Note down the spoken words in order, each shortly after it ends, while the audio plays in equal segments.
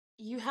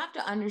You have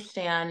to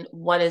understand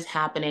what is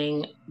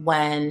happening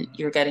when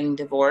you're getting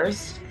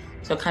divorced.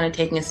 So, kind of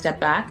taking a step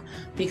back,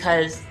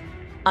 because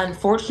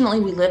unfortunately,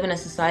 we live in a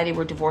society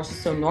where divorce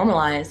is so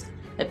normalized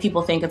that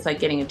people think it's like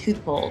getting a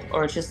tooth pulled,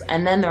 or it's just,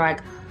 and then they're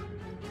like,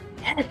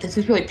 yeah, this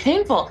is really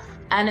painful.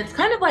 And it's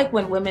kind of like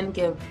when women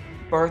give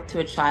birth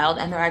to a child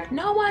and they're like,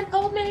 no one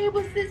told me it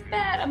was this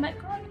bad. I'm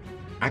like, girl,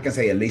 I can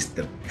say at least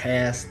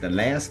the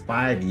last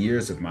 5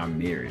 years of my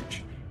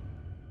marriage,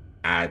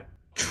 I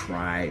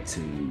tried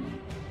to,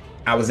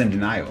 I was in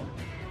denial.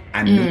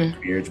 I knew mm,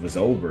 the marriage was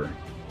over.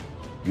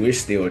 We're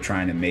still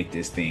trying to make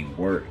this thing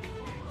work.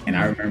 And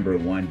I mm. remember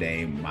one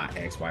day my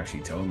ex-wife, she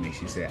told me,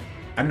 she said,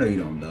 I know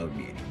you don't love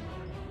me anymore.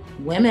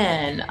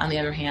 Women, on the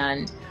other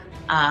hand,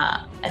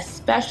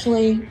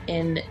 especially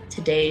in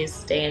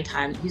today's day and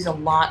time, use a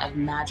lot of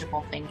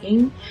magical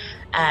thinking,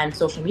 and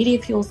social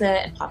media fuels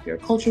it, and popular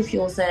culture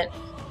fuels it.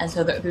 And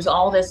so there's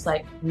all this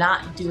like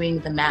not doing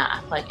the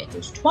math. Like if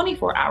there's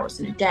 24 hours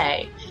in a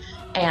day,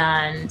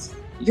 and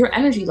your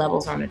energy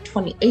levels are on a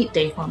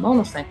 28-day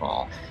hormonal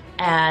cycle,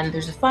 and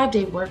there's a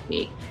 5-day work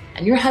week,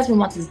 and your husband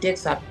wants his dick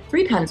sucked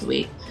 3 times a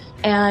week,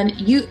 and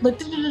you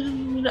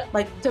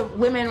like so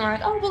women are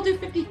like, oh, we'll do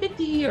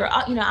 50-50, or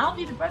I'll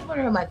be the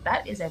breadwinner. I'm like,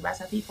 that is a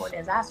recipe for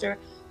disaster,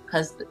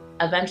 because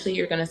eventually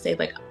you're going to say,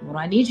 like, what do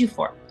I need you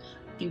for?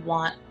 If you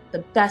want the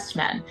best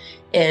men,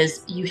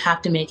 is you have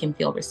to make him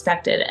feel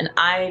respected. And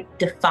I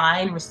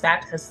define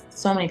respect because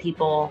so many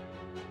people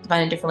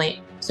define it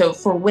differently. So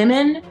for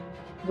women,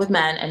 with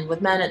men, and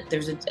with men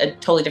there's a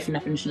totally different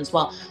definition as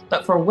well,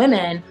 but for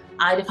women,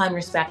 I define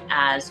respect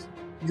as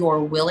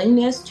your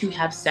willingness to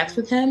have sex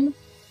with him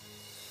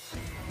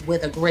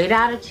with a great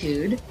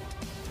attitude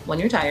when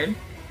you're tired,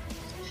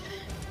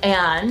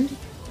 and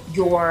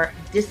your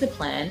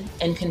discipline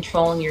in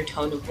controlling your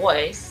tone of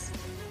voice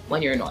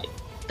when you're annoyed.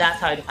 That's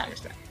how I define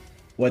respect.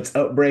 What's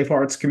up,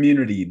 Bravehearts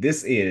community?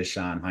 This is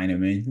Sean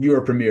Heineman,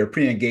 your premier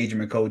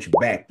pre-engagement coach,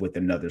 back with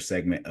another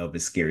segment of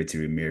It's Scary to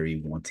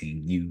Remarry,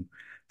 wanting you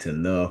to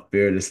love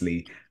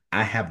fearlessly.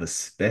 I have a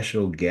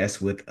special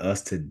guest with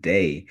us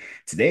today.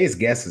 Today's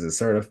guest is a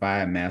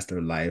certified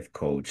master life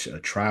coach, a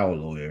trial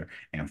lawyer,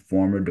 and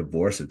former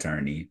divorce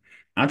attorney,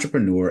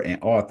 entrepreneur,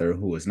 and author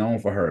who is known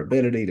for her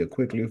ability to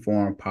quickly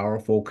form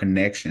powerful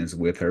connections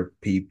with her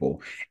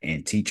people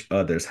and teach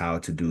others how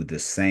to do the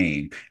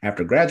same.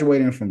 After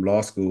graduating from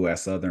law school at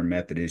Southern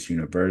Methodist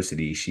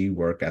University, she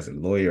worked as a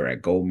lawyer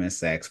at Goldman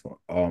Sachs for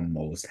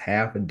almost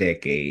half a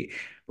decade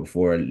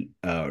before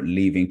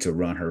leaving to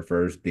run her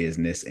first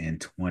business in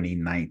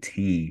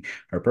 2019.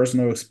 Her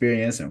personal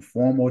experience and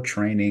formal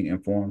training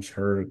informs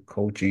her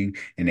coaching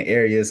in the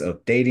areas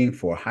of dating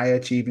for high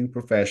achieving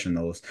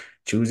professionals,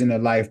 choosing a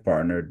life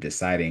partner,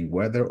 deciding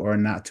whether or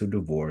not to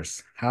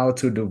divorce, how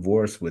to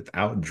divorce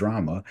without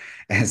drama,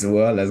 as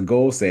well as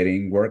goal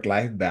setting, work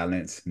life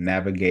balance,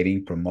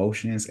 navigating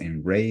promotions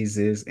and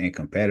raises in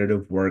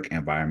competitive work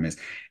environments,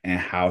 and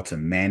how to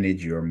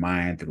manage your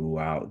mind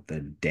throughout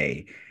the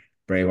day.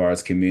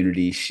 Bravehearts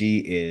community, she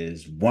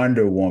is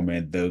Wonder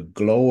Woman, the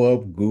glow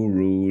up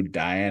guru,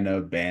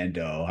 Diana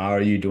Bandoh. How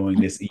are you doing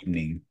this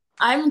evening?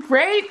 I'm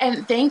great,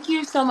 and thank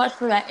you so much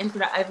for that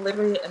introduction. I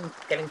literally am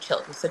getting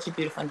chilled. It was such a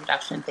beautiful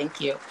introduction. Thank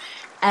you.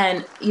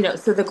 And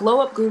so the Glow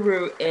Up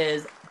Guru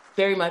is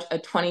very much a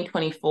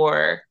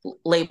 2024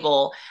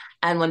 label.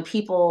 And when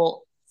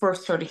people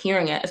first started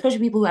hearing it, especially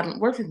people who haven't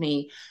worked with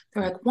me,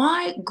 they're like,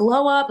 "Why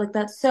glow up? Like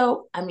that's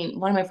so." I mean,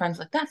 one of my friends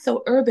was like, "That's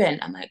so urban."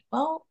 I'm like,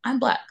 "Well, I'm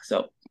black,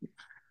 so."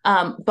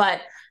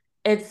 But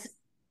it's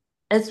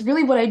it's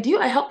really what I do.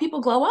 I help people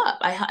glow up.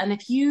 And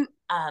if you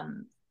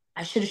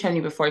I should have shown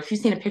you before. If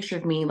you've seen a picture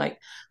of me like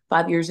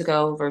 5 years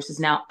ago versus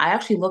now, I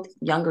actually look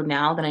younger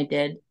now than I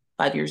did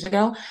 5 years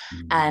ago.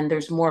 Mhm. And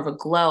there's more of a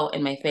glow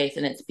in my face.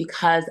 And it's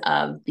because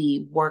of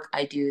the work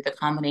I do, the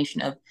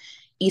combination of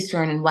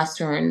Eastern and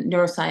Western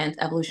neuroscience,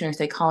 evolutionary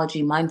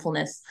psychology,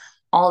 mindfulness,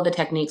 all of the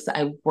techniques that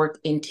I work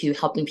into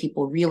helping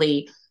people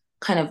really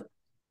kind of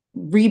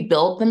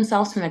rebuild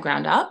themselves from the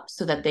ground up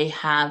so that they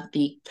have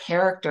the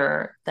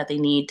character that they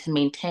need to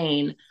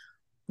maintain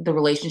the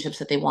relationships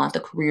that they want, the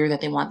career that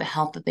they want, the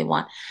health that they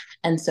want.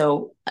 And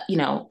so,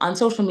 on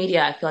social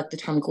media, I feel like the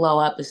term glow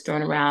up is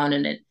thrown around,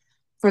 and it,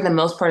 for the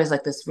most part, is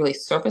like this really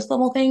surface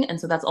level thing. And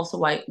so that's also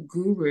why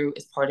guru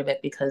is part of it,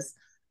 because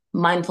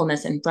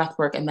mindfulness and breath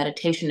work and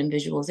meditation and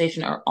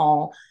visualization are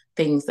all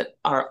things that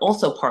are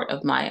also part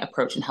of my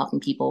approach in helping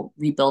people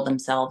rebuild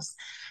themselves.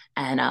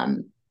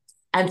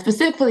 And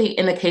specifically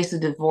in the case of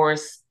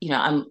divorce,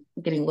 I'm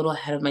getting a little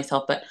ahead of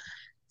myself, but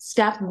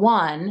step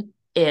one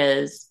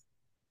is,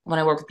 when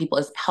I work with people,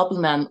 is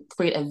helping them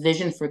create a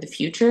vision for the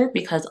future,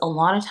 because a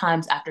lot of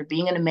times after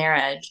being in a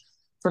marriage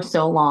for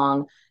so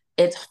long,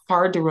 it's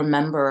hard to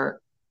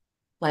remember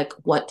like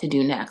what to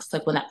do next,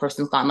 like when that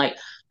person's gone. Like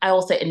I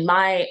will say in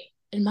my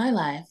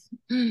life,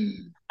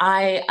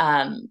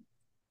 I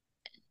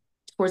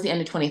towards the end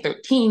of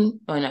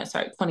 2013, oh no,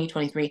 sorry,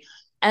 2023,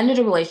 ended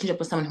a relationship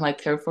with someone who I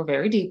cared for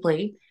very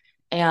deeply.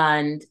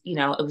 And,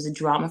 it was a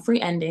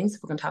drama-free ending. So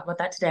we're going to talk about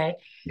that today.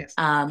 Yes.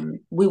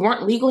 We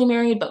weren't legally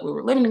married, but we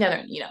were living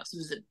together, so it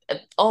was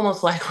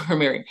almost like we were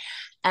married.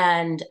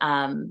 And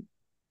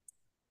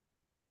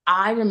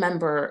I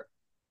remember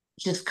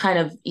just kind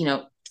of,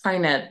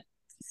 trying to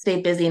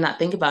stay busy and not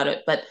think about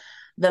it. But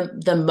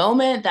the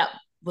moment that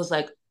was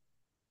like,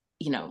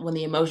 when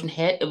the emotion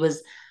hit, it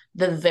was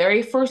the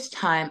very first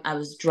time I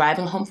was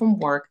driving home from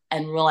work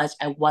and realized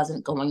I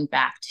wasn't going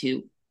back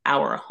to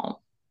our home,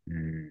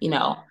 Mm, you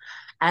know,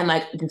 and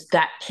like just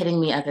that hitting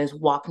me as I was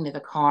walking to the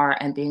car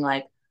and being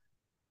like,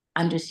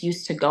 I'm just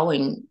used to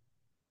going,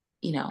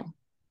 you know,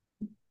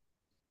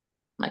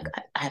 like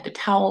I had the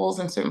towels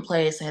in a certain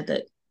place, I had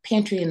the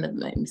pantry and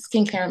my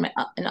skincare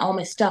and all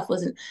my stuff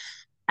wasn't,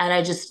 and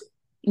I just,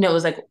 it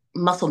was like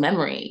muscle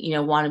memory,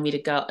 wanted me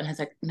to go, and I was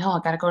like, no, I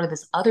got to go to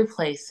this other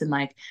place, and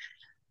like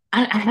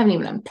I haven't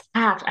even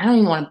unpacked, I don't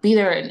even want to be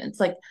there, and it's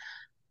like,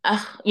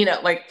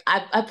 like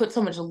I put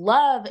so much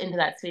love into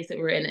that space that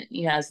we're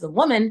in, as the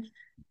woman,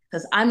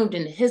 because I moved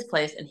into his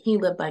place and he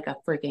lived like a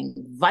freaking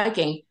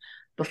Viking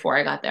before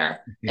I got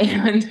there.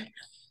 And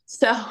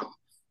so,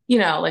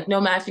 like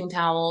no matching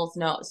towels,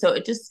 no. So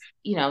it just,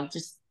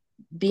 just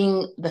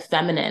being the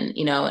feminine,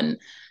 and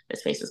the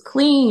space was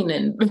clean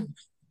and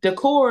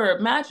decor,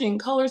 matching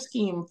color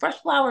scheme, fresh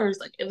flowers.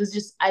 Like it was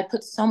just, I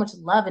put so much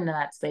love into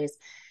that space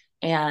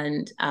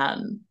and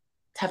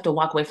to have to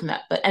walk away from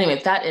that. But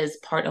anyway, that is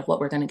part of what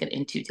we're going to get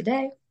into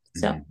today.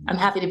 So I'm mhm.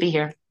 happy to be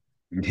here.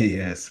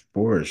 Yes,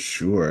 for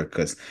sure.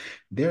 Because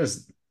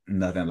there's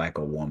nothing like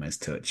a woman's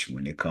touch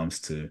when it comes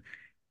to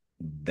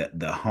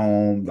the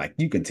home. Like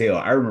you can tell.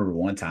 I remember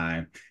one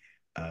time,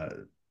 uh,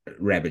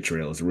 rabbit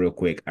trails, real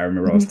quick. I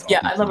remember I was Yeah,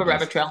 talking I to love a this.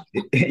 rabbit trail.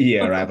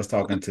 Yeah, right. I was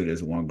talking to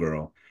this one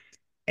girl,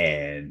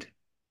 and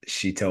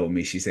she told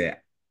me, she said,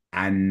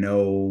 "I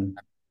know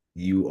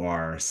you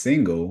are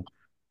single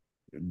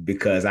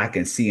because I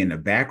can see in the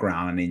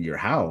background in your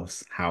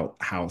house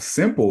how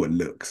simple it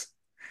looks."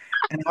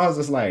 And I was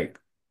just like,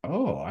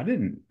 oh, I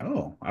didn't,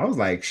 oh, I was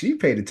like, she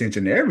paid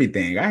attention to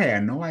everything. I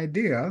had no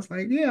idea. I was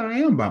like, yeah, I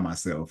am by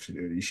myself.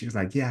 She was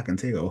like, yeah, I can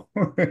tell.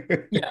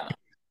 Yeah.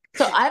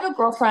 So I have a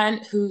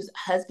girlfriend whose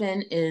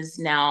husband is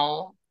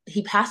now,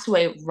 he passed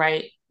away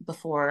right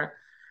before,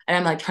 and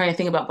I'm like trying to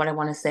think about what I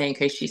want to say in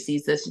case she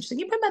sees this. And she's like,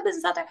 you put my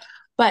business out there.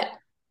 But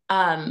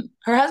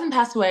her husband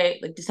passed away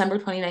like December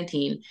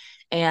 2019,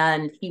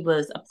 and he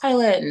was a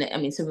pilot. And I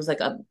mean, so it was like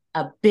a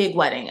big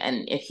wedding.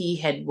 And if he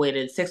had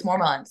waited 6 more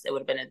months, it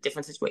would have been a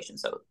different situation.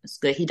 So it's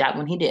good he died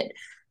when he did.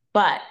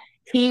 But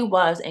he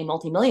was a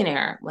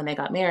multimillionaire when they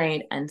got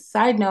married. And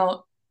side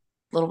note,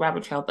 little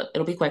rabbit trail, but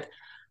it'll be quick,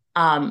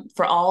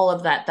 for all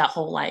of that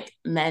whole like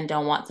men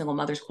don't want single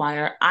mothers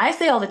choir. I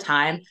say all the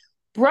time,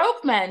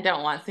 broke men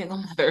don't want single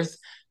mothers.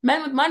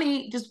 Men with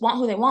money just want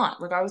who they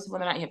want, regardless of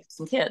whether or not you have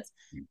some kids.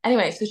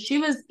 Anyway, so she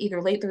was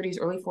either late 30s,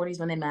 early 40s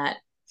when they met.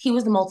 He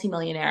was the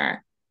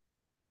multimillionaire,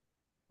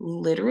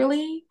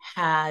 literally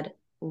had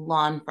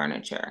lawn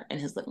furniture in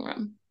his living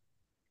room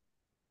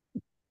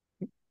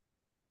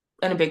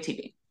and a big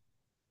TV.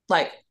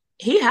 Like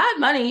he had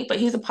money, but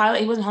he's a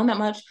pilot. He wasn't home that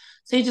much.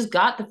 So he just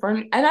got the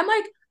furniture. And I'm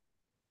like,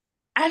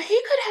 and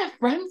he could have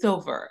friends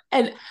over,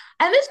 and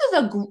this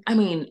was I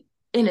mean,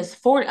 in his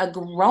 40, a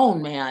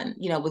grown man,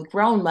 with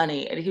grown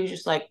money, and he was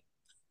just like,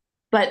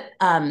 but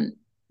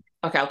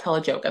okay, I'll tell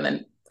a joke, and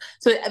then,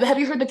 so have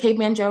you heard the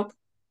caveman joke?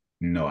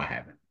 No, I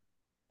haven't.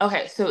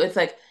 Okay, so it's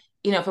like,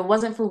 if it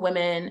wasn't for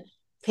women,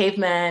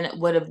 cavemen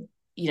would have,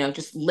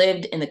 just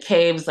lived in the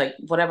caves, like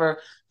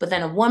whatever. But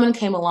then a woman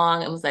came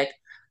along and was like,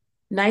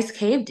 nice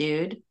cave,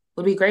 dude,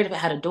 would be great if it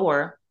had a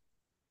door.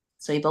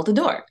 So he built a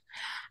door.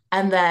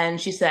 And then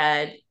she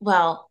said,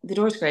 well, the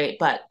door's great,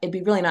 but it'd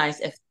be really nice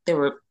if there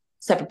were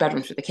separate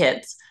bedrooms for the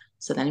kids.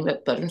 So then he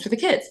built bedrooms for the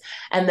kids.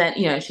 And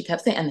then, she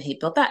kept saying, and he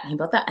built that, and he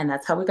built that. And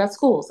that's how we got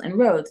schools and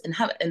roads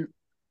and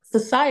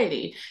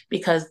society,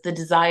 because the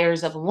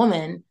desires of a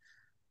woman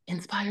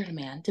inspired a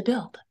man to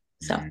build.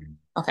 So, Mm.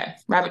 okay,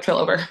 rabbit trail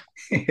over.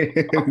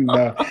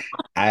 No,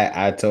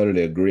 I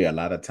totally agree. A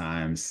lot of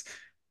times,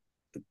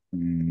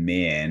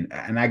 men,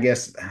 and I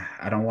guess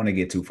I don't want to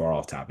get too far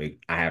off topic.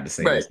 I have to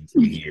say Right. this since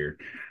we're here.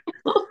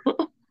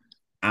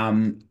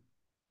 I'm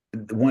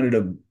one of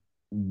the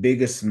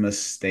biggest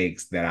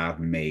mistakes that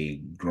I've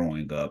made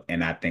growing up,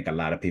 and I think a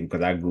lot of people,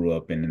 because I grew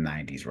up in the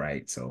 90s,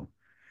 right? So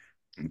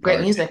I'm Great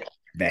part of music.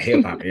 that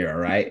hip hop era,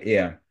 right?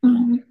 Yeah.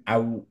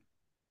 I,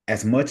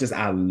 as much as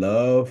I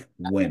love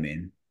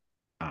women,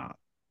 uh,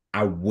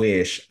 I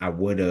wish I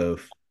would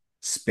have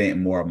spent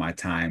more of my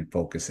time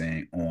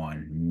focusing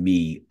on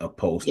me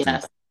opposed to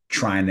Yes.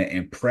 trying to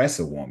impress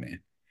a woman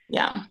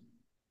Yeah.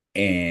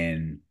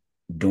 and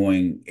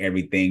doing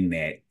everything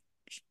that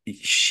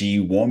she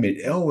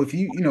wanted. Oh, if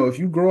if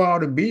you grow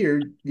out a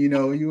beard,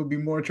 you'll be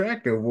more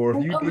attractive. Or if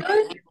Oh, you did,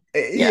 really?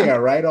 yeah, Yeah.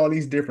 right. All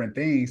these different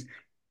things.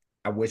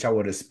 I wish I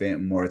would have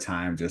spent more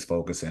time just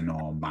focusing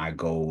on my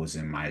goals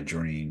and my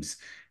dreams.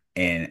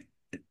 And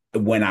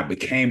when I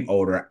became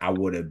older, I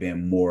would have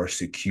been more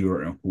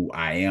secure in who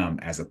I am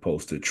as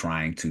opposed to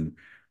trying to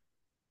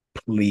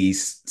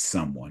please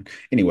someone.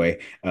 Anyway,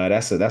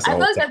 that's a I feel whole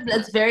like topic.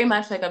 that's very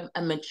much like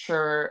a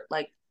mature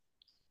like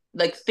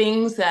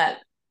things that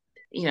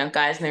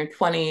guys in their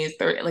 20s,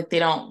 30, like they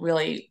don't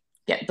really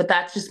get, but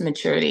that's just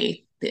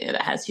maturity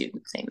that has you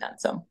saying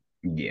that. So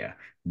Yeah,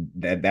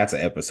 that's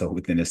an episode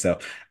within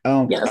itself.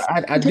 yes,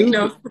 I take do.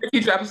 notes for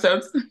future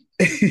episodes.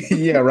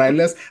 Yeah, right.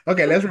 Let's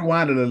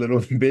rewind it a little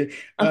bit.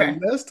 Okay.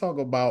 Let's talk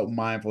about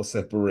mindful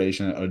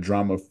separation, a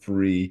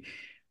drama-free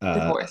uh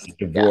Divorce.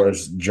 Yeah.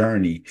 divorce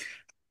journey.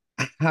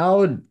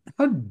 How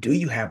how do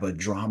you have a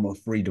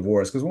drama-free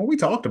divorce? Because when we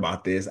talked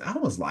about this, I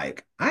was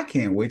like, I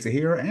can't wait to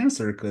hear her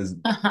answer because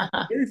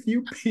very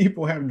few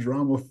people have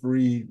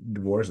drama-free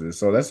divorces.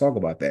 So let's talk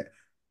about that.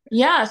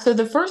 Yeah. So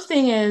the first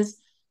thing is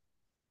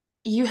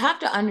you have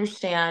to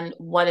understand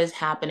what is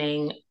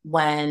happening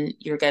when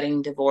you're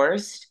getting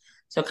divorced.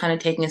 So, kind of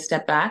taking a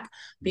step back,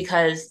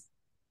 because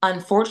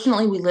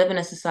unfortunately, we live in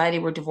a society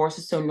where divorce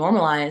is so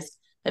normalized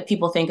that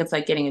people think it's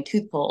like getting a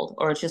tooth pulled,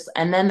 or it's just,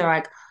 and then they're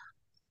like,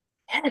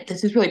 "Man,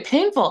 this is really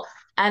painful."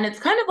 And it's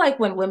kind of like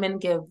when women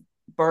give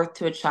birth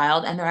to a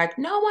child and they're like,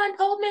 "No one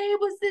told me it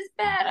was this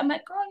bad." I'm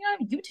like, "Girl, you're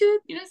on YouTube,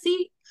 you don't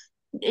see."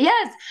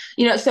 Yes.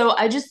 So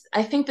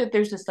I think that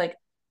there's this like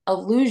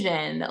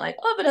illusion that like,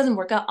 oh, if it doesn't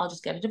work out, I'll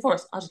just get a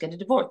divorce. I'll just get a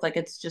divorce. Like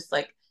it's just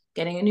like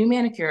getting a new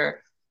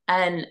manicure.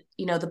 And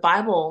the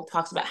Bible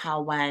talks about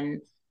how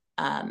when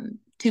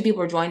two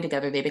people are joined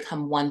together, they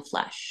become one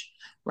flesh,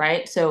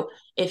 right? So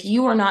if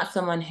you are not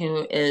someone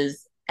who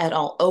is at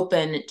all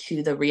open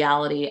to the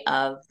reality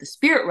of the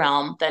spirit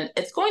realm, then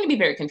it's going to be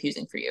very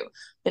confusing for you.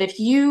 But if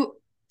you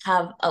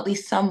have at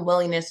least some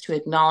willingness to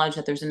acknowledge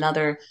that there's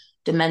another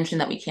dimension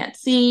that we can't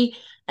see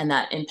and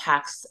that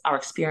impacts our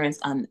experience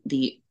on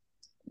the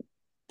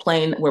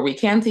plane where we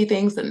can see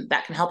things, and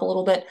that can help a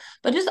little bit.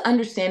 But just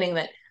understanding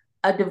that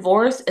a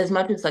divorce, as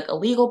much as like a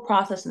legal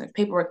process and there's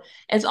paperwork,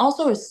 it's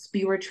also a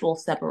spiritual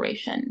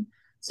separation.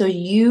 So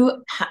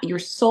your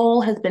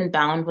soul has been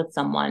bound with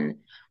someone,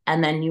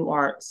 and then you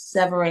are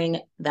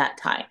severing that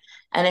tie.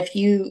 And if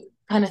you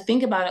kind of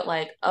think about it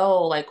like,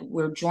 oh, like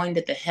we're joined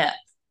at the hip,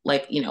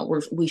 like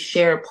we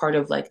share part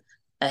of like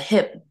a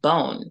hip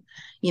bone,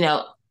 you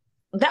know,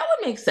 that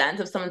would make sense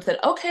if someone said,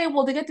 okay,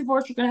 well, to get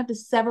divorced, you're gonna have to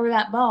sever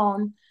that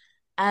bone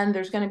and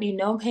there's going to be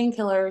no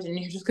painkillers and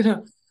you're just going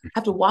to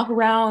have to walk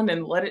around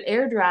and let it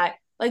air dry.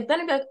 Like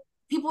then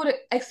people would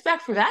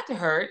expect for that to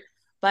hurt.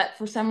 But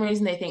for some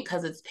reason, they think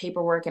because it's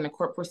paperwork and a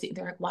court proceeding,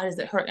 they're like, why does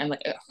it hurt? And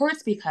like, it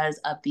hurts because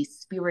of the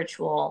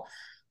spiritual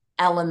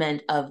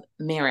element of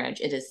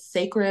marriage. It is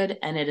sacred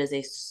and it is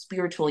a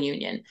spiritual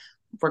union.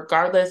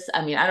 Regardless,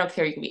 I mean, I don't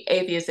care. You can be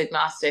atheist,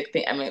 agnostic.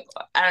 I mean,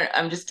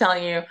 I'm just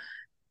telling you,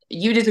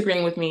 you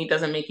disagreeing with me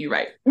doesn't make you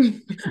right.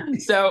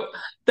 So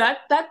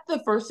that's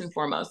the first and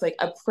foremost, like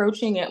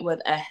approaching it with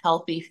a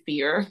healthy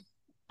fear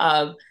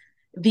of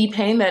the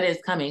pain that is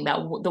coming, that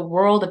the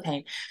world of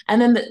pain.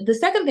 And then the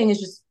second thing is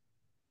just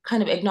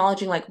kind of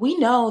acknowledging like we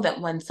know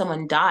that when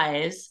someone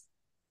dies,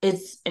 it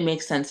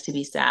makes sense to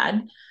be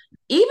sad,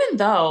 even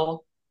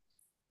though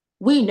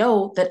we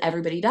know that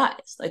everybody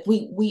dies. Like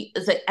we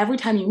it's like every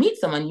time you meet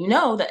someone, you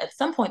know that at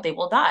some point they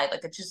will die.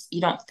 Like it's just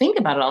you don't think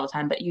about it all the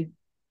time, but you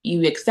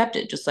accept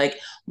it. Just like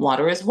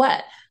water is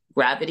wet,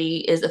 gravity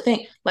is a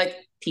thing. Like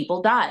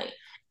people die,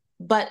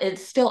 but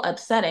it's still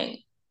upsetting.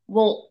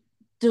 Well,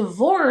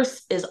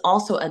 divorce is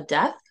also a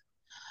death.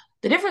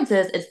 The difference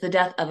is it's the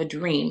death of a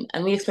dream,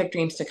 and we expect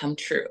dreams to come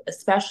true,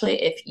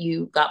 especially if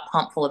you got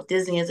pumped full of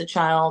Disney as a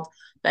child,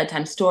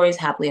 bedtime stories,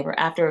 happily ever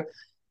after.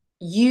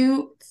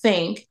 You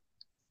think,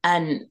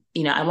 and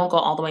I won't go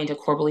all the way into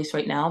core beliefs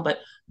right now, but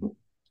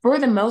for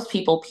the most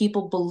people,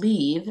 people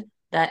believe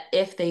that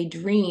if they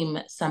dream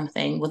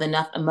something with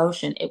enough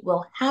emotion, it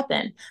will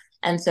happen.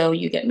 And so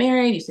you get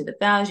married, you see the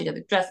vows, you get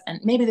the dress, and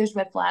maybe there's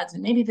red flags,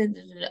 and maybe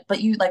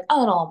but you like,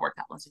 oh, it'll all work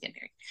out once you get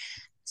married.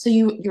 So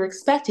you're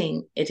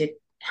expecting it to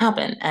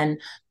happen,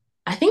 and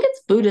I think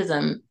it's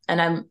Buddhism,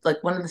 and I'm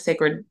like one of the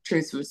sacred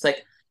truths was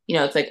like,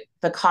 it's like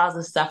the cause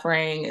of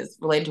suffering is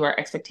related to our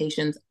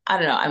expectations. I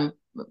don't know. I'm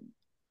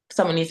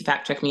someone needs to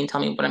fact check me and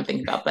tell me what I'm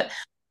thinking about. But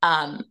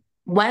um,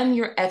 when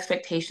your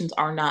expectations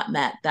are not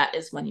met, that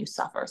is when you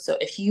suffer. So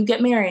if you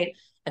get married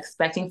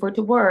expecting for it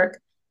to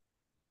work,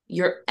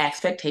 your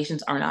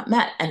expectations are not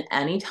met. And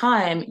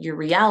anytime your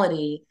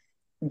reality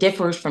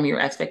differs from your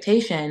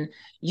expectation,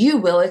 you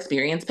will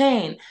experience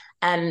pain.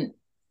 And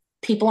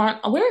people aren't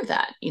aware of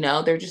that.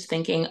 They're just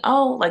thinking,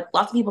 oh, like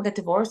lots of people get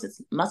divorced. It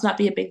must not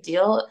be a big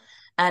deal.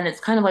 And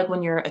it's kind of like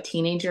when you're a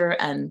teenager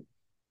and,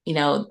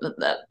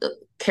 the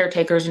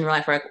caretakers in your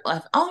life are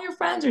like, all your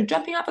friends are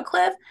jumping off a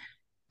cliff.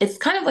 It's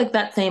kind of like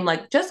that same,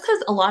 like, just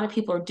because a lot of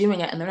people are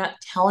doing it and they're not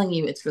telling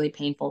you it's really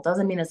painful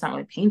doesn't mean it's not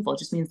really painful. It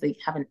just means they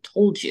haven't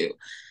told you.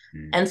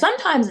 Mm. And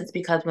sometimes it's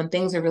because when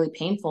things are really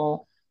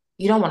painful,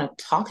 you don't want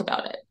to talk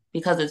about it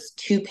because it's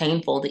too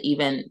painful to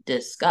even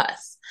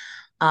discuss.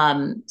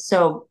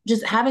 So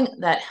just having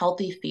that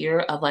healthy fear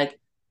of like,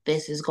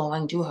 this is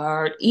going to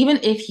hurt, even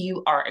if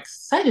you are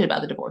excited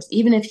about the divorce,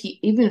 even if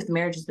the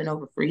marriage has been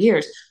over for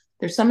years,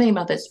 there's something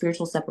about that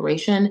spiritual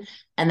separation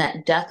and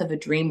that death of a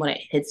dream when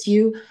it hits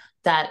you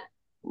that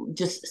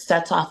just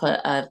sets off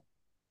a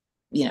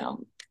you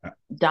know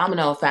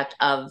domino effect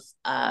of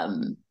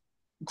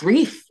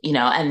grief,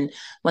 and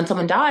when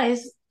someone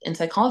dies in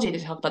psychology, they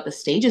talk about the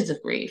stages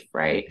of grief,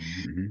 right?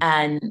 Mhm.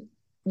 And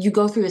you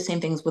go through the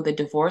same things with a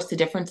divorce. The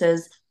difference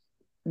is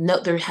no,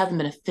 there hasn't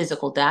been a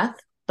physical death,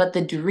 but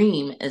the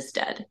dream is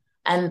dead.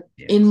 And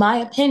in Yes. my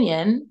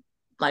opinion,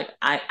 like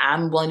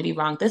I'm willing to be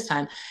wrong this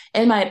time,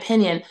 in my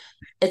opinion,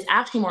 it's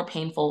actually more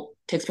painful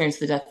to experience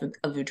the death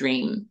of a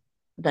dream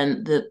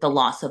than the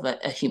loss of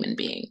a human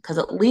being. Because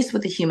at least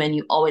with a human,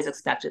 you always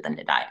expected them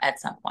to die at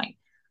some point.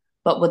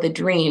 But with a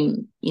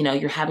dream,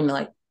 you're having to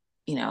like,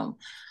 you know,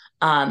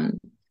 um,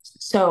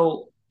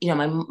 so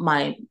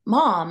my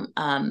mom,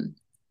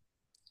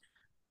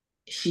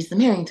 she's the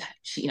marrying type.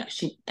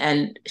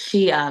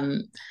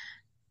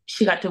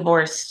 She got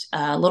divorced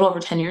a little over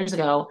 10 years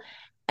ago,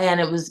 and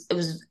it was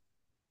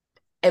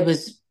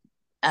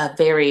a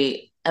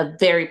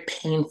very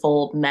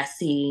painful,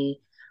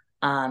 messy,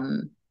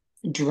 um,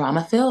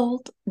 drama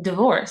filled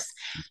divorce.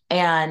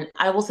 And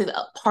I will say that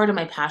part of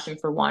my passion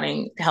for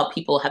wanting to help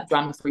people have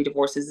drama free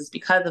divorces is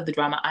because of the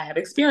drama I have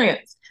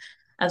experienced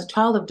as a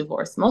child of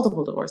divorce,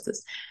 multiple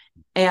divorces.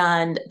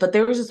 But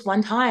there was this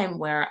one time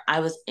where I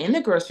was in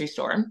the grocery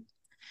store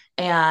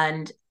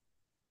and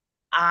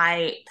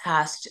I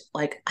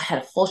had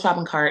a full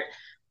shopping cart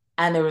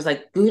and there was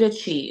like Gouda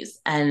cheese.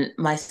 And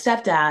my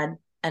stepdad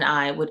and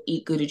I would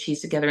eat Gouda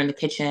cheese together in the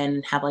kitchen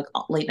and have like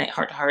late night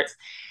heart to hearts.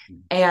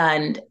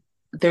 And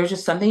there's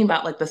just something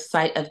about like the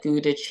sight of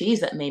Gouda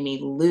cheese that made me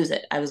lose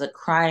it. I was like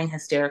crying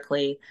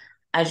hysterically.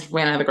 I just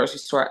ran out of the grocery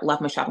store,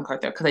 left my shopping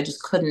cart there because I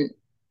just couldn't.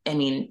 I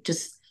mean,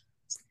 just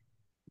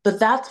but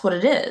that's what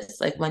it is.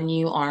 Like when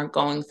you are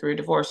going through a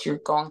divorce, you're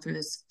going through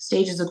this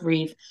stages of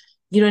grief.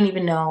 You don't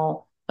even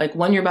know like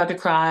when you're about to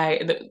cry,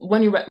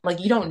 when you're like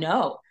you don't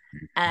know.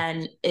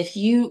 And if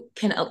you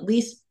can at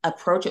least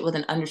approach it with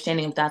an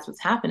understanding if that's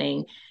what's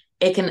happening,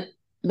 it can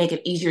make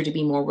it easier to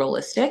be more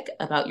realistic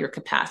about your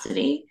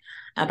capacity,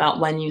 Yeah. about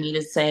when you need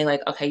to say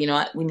like, okay, you know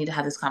what, we need to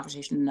have this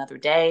conversation another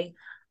day.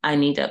 I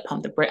need to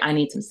pump the brake. I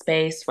need some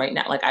space right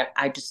now. Like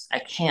I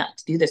can't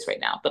do this right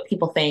now. But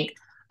people think,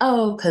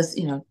 oh, because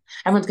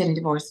everyone's getting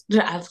divorced.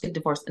 I was getting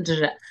divorced.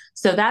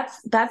 So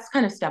that's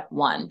kind of step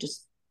one,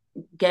 just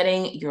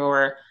getting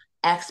your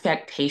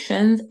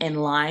expectations in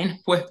line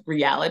with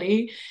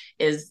reality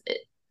is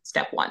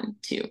step one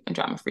to a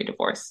drama-free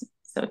divorce.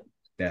 So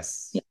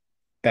That's yeah.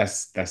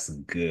 that's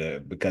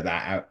good because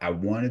I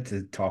wanted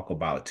to talk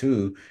about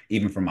too,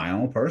 even from my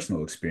own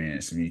personal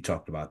experience. When you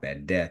talked about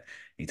that death,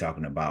 you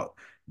talking about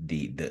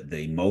the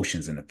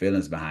emotions and the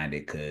feelings behind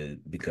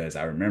it, because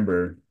I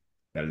remember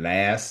the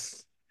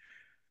last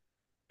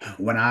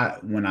when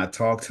I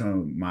talked to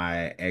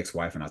my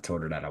ex-wife and I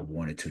told her that I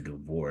wanted to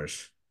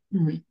divorce,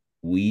 Mhm.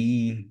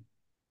 we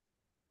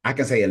I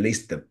can say at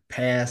least the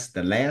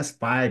last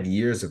 5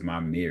 years of my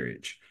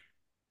marriage,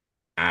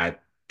 I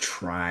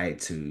tried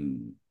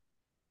to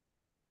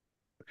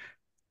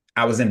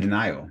I was in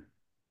denial.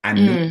 I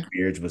knew Mm, the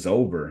marriage was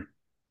over.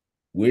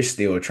 We're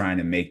still trying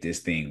to make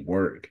this thing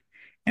work.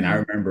 And I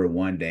mm, remember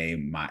one day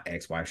my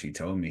ex-wife, she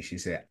told me, she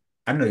said,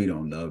 I know you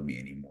don't love me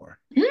anymore.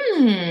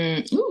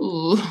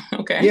 Ooh,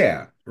 okay.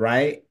 Yeah,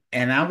 right.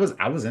 And I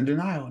was in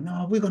denial.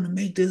 No, we're gonna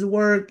make this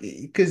work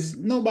because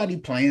nobody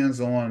plans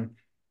on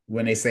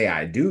when they say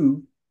I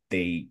do,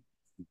 they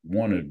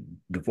want a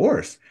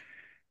divorce.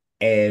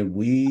 And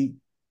we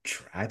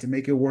tried to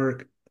make it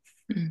work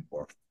Mm,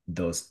 for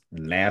those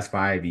last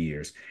 5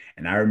 years.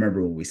 And I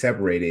remember when we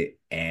separated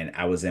and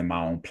I was in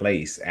my own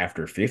place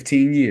after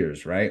 15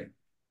 years, right?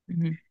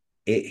 mhm.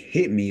 It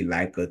hit me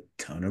like a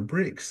ton of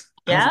bricks.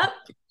 I was like, Yep.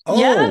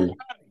 Yep. oh,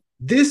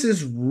 this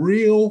is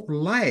real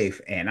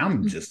life. And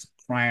I'm just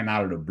crying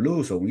out of the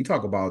blue. So when you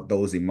talk about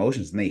those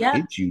emotions and they Yep.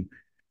 hit you,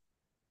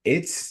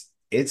 it's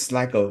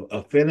like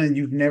a feeling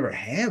you've never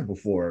had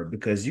before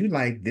because you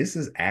like this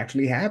is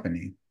actually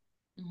happening.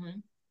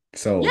 Mhm.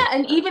 Yeah, So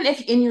and even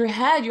if in your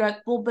head you're like,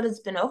 well, but it's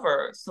been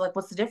over. So like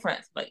what's the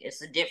difference? Like it's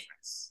the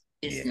difference.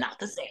 It's yeah, not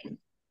the same.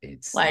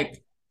 it's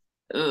Like,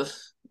 ugh,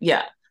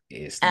 yeah.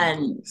 it's not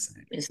And the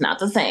same. it's not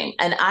the same.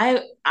 And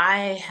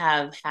I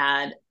have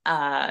had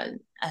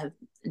a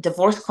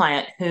divorce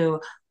client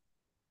who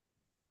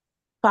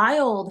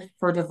filed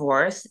for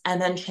divorce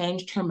and then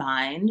changed her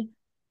mind.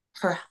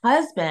 Her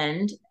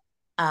husband,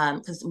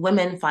 because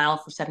women file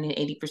for 70 to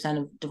 80%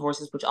 of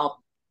divorces, which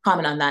I'll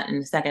comment on that in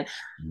a second.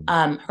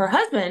 Her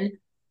husband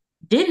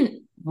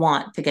didn't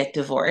want to get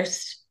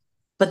divorced,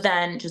 but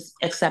then just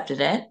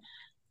accepted it.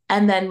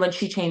 And then when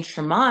she changed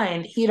her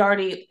mind, he'd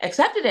already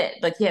accepted it.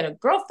 Like he had a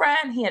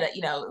girlfriend, he had it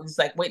was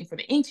like waiting for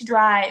the ink to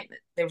dry.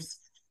 There's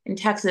in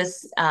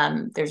Texas,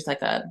 there's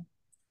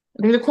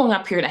a cooling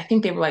off period. I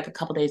think they were like a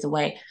couple days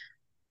away.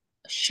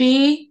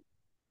 She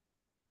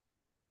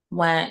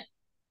went,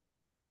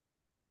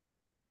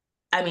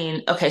 I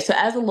mean, okay, so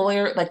as a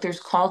lawyer, like there's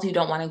calls you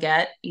don't want to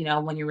get,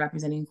 when you're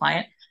representing a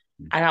client.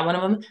 I got one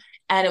of them.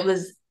 And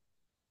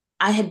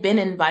I had been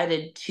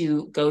invited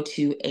to go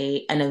to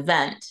an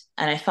event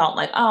and I felt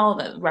like, oh,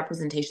 the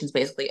representation's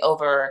basically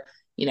over,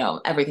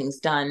 everything's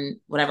done,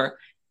 whatever.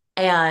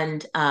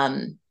 And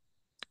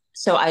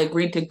so I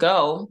agreed to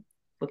go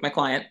with my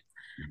client,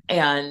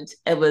 and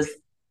it was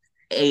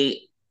a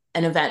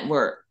an event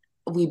where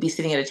we'd be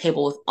sitting at a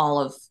table with all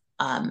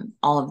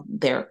of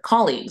their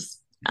colleagues,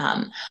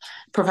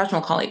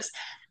 professional colleagues.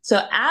 So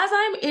as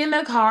I'm in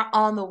the car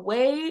on the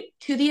way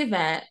to the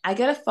event, I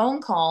get a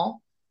phone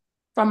call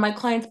from my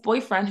client's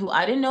boyfriend, who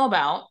I didn't know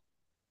about,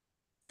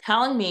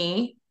 telling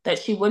me that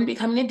she wouldn't be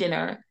coming to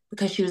dinner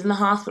because she was in the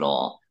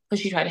hospital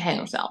because she tried to hang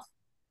herself.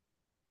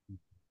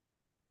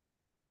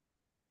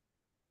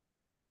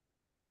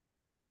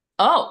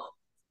 Oh,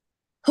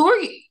 who are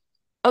you?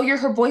 Oh, you're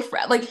her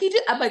boyfriend. Like he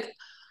did. I'm like,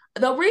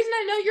 the reason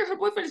I know you're her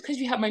boyfriend is because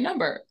you have my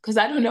number. Because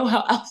I don't know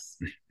how else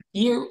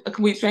you, a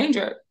complete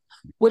stranger,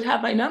 would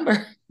have my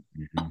number.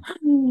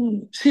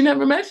 Mhm. She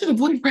never mentioned a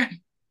boyfriend.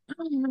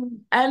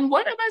 And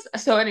what am I?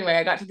 So anyway,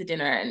 I got to the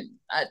dinner and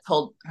I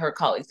told her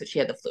colleagues that she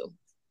had the flu.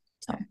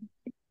 So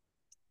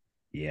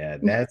Yeah,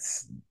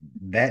 that's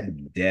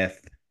that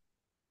death.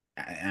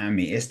 I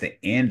mean, it's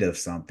the end of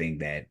something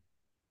that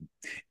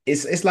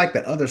it's like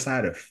the other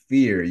side of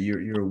fear.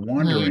 You're mhm.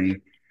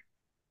 wondering,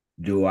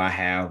 do I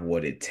have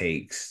what it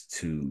takes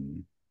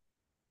to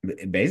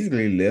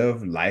basically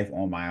live life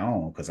on my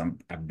own? Because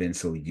I've been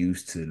so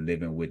used to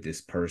living with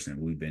this person.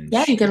 We've been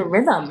Yeah, you get a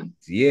rhythm.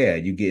 yeah,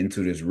 you get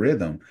into this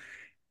rhythm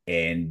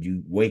and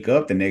you wake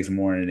up the next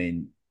morning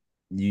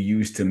and you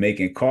used to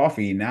making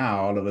coffee.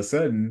 Now all of a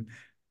sudden,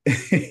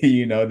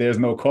 there's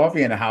no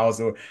coffee in the house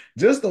or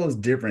just those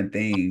different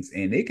things.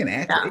 And Yeah.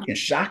 it can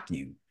shock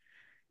you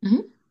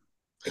Mhm.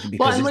 Well,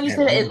 because and it's when you that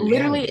said it, old it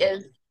literally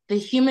reality. is the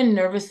human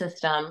nervous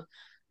system,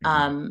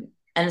 Mhm.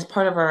 and as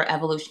part of our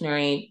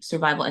evolutionary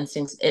survival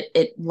instincts,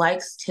 it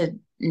likes to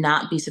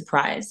not be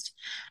surprised,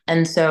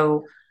 and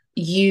so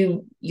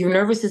your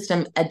nervous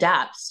system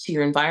adapts to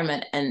your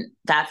environment, and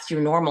that's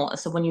your normal.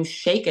 So when you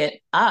shake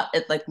it up,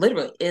 it like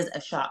literally is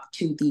a shock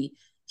to the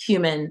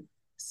human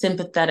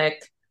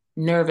sympathetic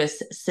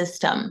nervous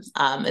system.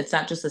 It's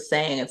not just a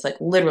saying; it's like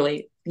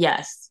literally,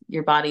 yes,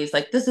 your body's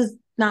like this is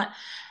not.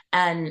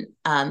 And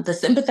the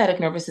sympathetic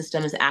nervous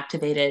system is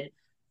activated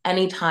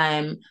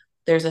anytime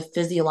there's a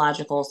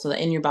physiological, so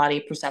in your body,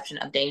 perception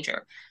of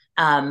danger.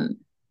 Um,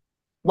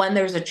 when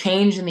there's a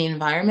change in the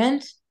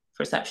environment,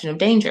 perception of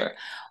danger.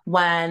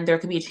 When there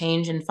could be a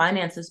change in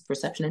finances,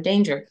 perception of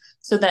danger.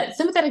 So that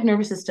sympathetic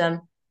nervous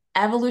system,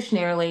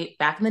 evolutionarily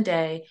back in the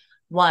day,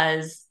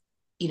 was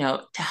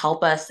to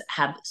help us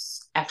have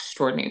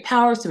extraordinary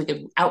power so we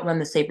could outrun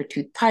the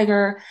saber-toothed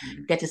tiger,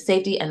 Mhm. get to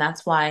safety. And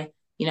that's why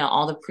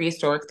all the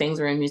prehistoric things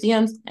are in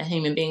museums and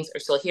human beings are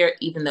still here,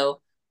 even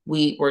though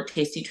we were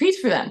tasty treats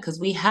for them because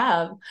we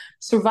have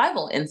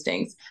survival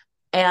instincts.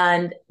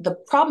 And the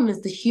problem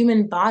is the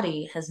human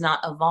body has not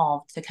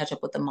evolved to catch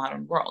up with the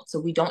modern world. So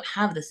we don't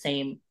have the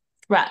same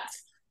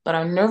threats, but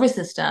our nervous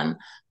system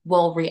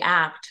will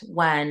react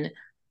when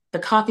the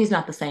coffee's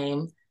not the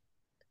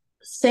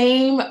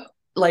same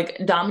like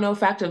domino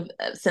effect of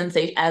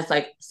sensation as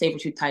like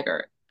saber-tooth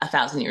tiger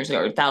 1,000 years ago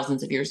or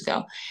thousands of years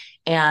ago.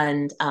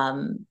 And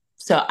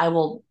so I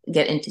will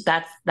get into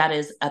that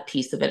is a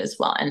piece of it as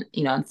well. And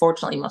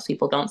unfortunately, most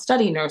people don't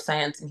study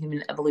neuroscience and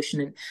human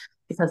evolution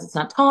because it's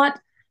not taught.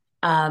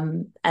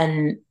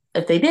 And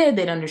if they did,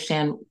 they'd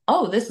understand,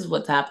 oh, this is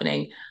what's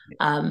happening.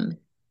 Um,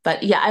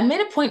 but yeah, I made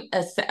a point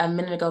a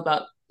minute ago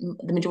about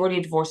the majority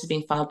of divorces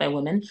being filed by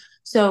women.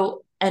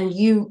 So, and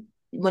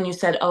when you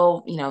said,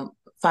 oh,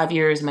 5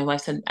 years, my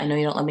wife said, I know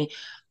you don't love me.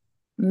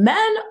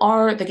 Men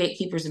are the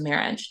gatekeepers of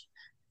marriage.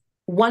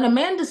 When a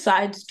man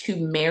decides to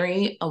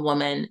marry a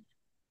woman,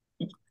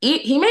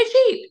 he may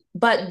cheat,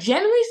 but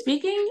generally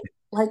speaking,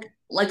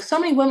 like so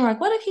many women are like,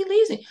 what if he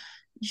leaves me?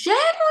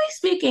 Generally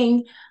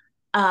speaking,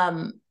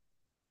 um,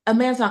 a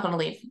man's not going to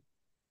leave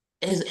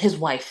his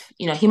wife.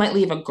 He might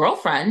leave a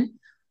girlfriend,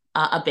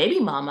 a baby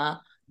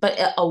mama, but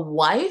a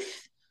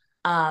wife,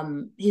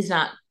 he's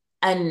not.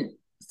 And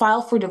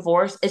file for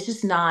divorce, it's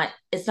just not.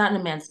 It's not in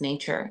a man's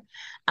nature.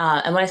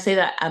 And when I say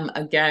that, I'm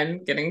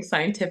again getting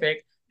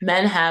scientific.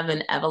 Men have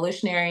an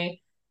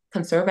evolutionary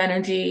conserve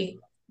energy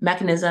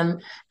mechanism,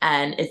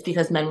 and it's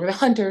because men were the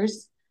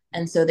hunters,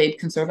 and so they'd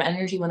conserve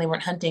energy when they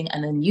weren't hunting,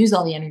 and then use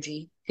all the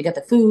energy to get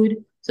the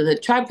food so the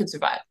tribe could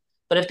survive.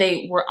 But if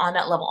they were on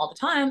that level all the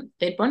time,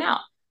 they'd burn out.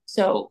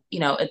 So,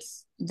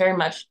 it's very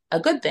much a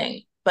good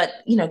thing. But,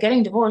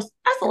 getting divorced,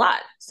 that's a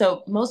lot.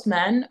 So most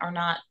men are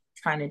not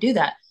trying to do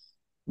that.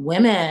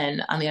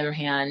 Women, on the other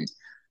hand,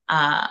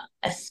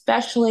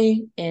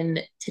 especially in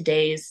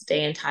today's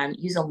day and time,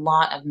 use a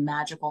lot of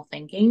magical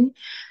thinking,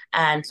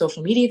 and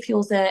social media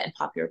fuels it, and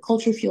popular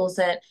culture fuels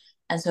it.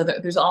 And so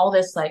there's all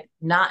this like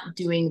not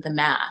doing the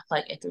math.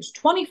 Like if there's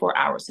 24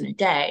 hours in a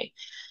day,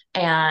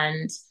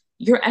 and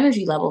your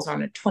energy levels are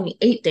on a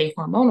 28-day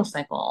hormonal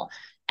cycle,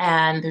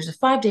 and there's a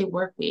 5-day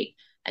work week,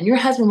 and your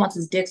husband wants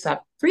his dick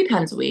sucked 3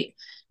 times a week,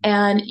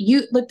 and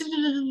you like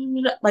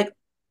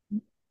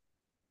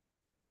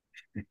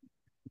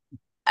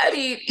I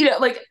mean,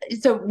 like,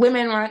 so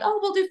women are like, oh,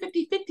 we'll do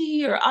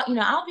 50-50, or,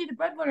 I'll be the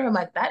breadwinner. I'm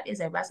like, that is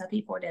a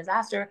recipe for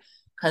disaster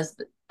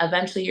because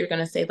eventually you're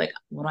going to say, like,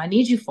 what do I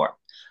need you for?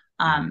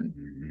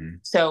 Mm-hmm.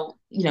 So,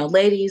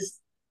 ladies,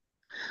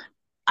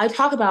 I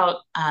talk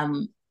about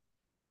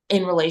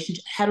in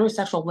relationship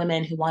heterosexual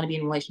women who want to be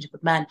in relationship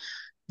with men.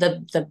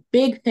 The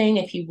big thing,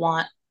 if you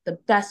want the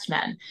best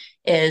men,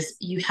 is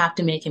you have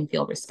to make him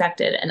feel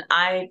respected. And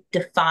I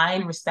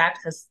define respect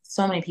because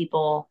so many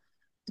people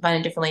define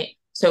it differently.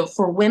 So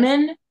for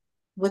women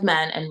with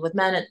men, and with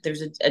men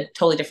there's a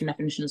totally different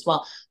definition as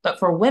well, but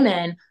for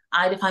women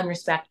I define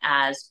respect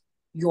as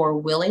your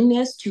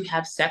willingness to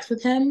have sex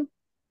with him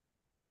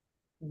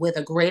with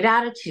a great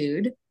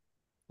attitude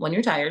when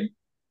you're tired,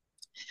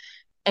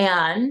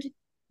 and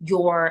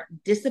your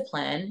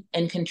discipline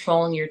in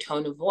controlling your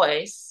tone of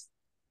voice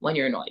when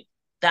you're annoyed.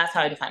 That's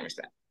how I define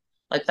respect.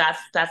 Like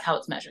that's how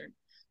it's measured.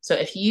 So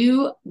if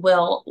you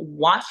will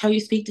watch how you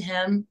speak to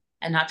him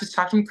and not just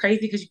talk to him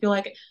crazy because you feel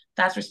like it,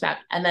 that's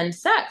respect. And then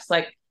sex,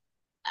 like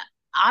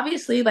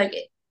obviously, like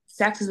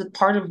sex is a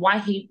part of why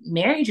he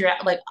married you.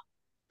 Like,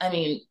 I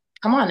mean,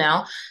 come on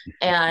now.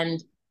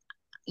 And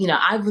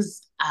I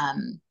was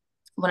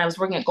when I was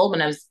working at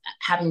Goldman, I was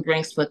having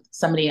drinks with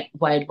somebody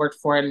who I had worked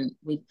for, and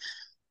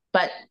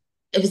but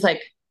it was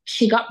like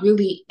she got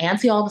really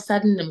antsy all of a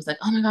sudden and was like,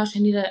 "Oh my gosh, I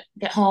need to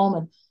get home."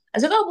 And I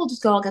was like, "Oh, we'll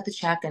just go. I'll get the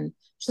check." And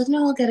she's like,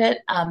 "No, I'll get it."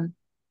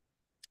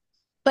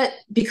 But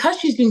because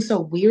she's being so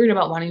weird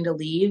about wanting to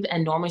leave,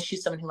 and normally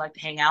she's someone who liked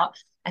to hang out,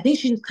 I think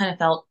she just kind of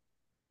felt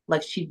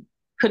like she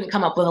couldn't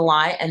come up with a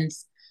lie. And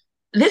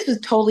this was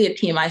totally a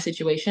TMI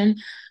situation,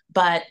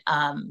 but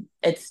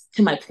it's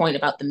to my point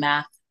about the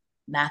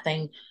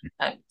mathing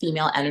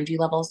female energy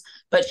levels.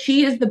 But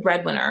she is the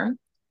breadwinner,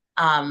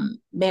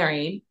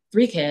 married,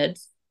 3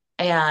 kids,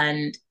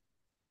 and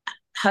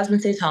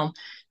husband stays home.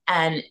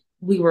 And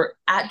we were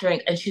at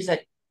drink, and she's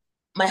like,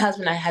 "My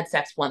husband and I had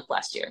sex once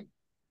last year,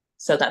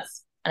 so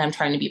and I'm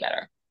trying to be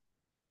better."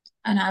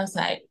 And I was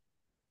like,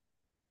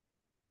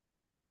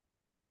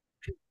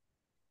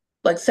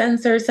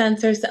 censor,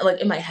 like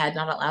in my head,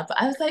 not out loud,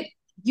 but I was like,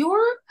 "Your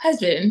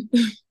husband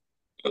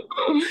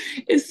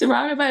is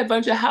surrounded by a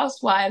bunch of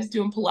housewives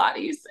doing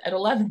Pilates at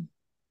 11,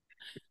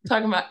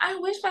 talking about, I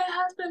wish my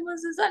husband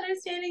was as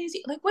understanding as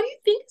you." Like, what do you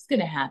think is going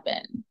to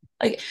happen?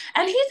 Like,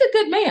 and he's a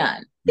good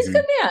man. He's a Mm-hmm.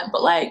 good man,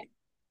 but like,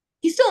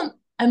 he's still,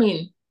 I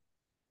mean,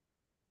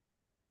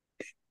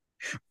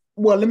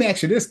 Well, let me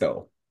ask you this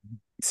though,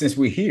 since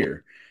we're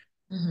here,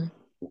 mhm.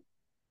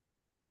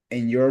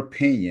 in your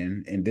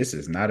opinion, and this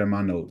is not in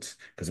my notes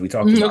because we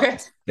talked about Okay.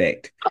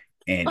 respect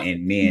and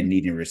men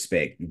needing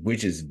respect,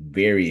 which is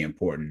very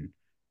important.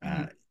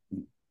 Uh,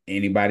 Mhm.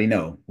 Anybody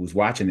know who's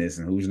watching this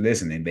and who's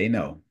listening, they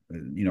know, for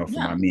my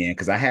Yeah. men,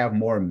 because I have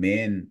more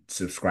men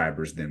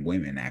subscribers than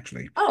women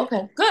actually. Oh,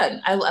 okay. Good.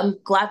 I'm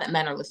glad that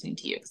men are listening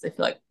to you because I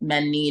feel like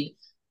men need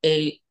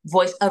a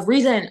voice of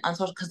reason on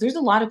social, because there's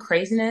a lot of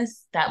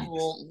craziness that Yes.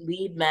 will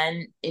lead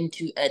men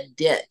into a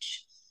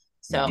ditch.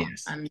 So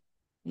Yes. I'm,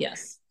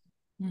 yes.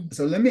 Mm.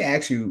 So let me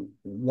ask you,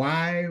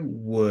 why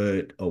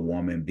would a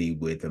woman be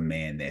with a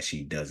man that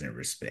she doesn't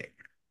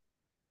respect?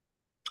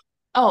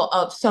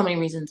 Oh, so many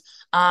reasons.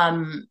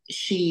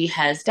 She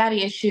has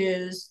daddy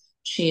issues.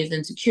 She is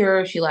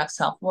insecure. She lacks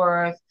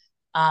self-worth.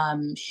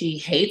 She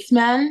hates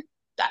men.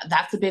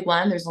 That's a big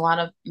one. There's a lot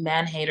of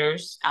man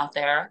haters out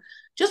there,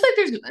 just like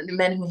there's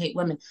men who hate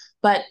women.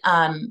 But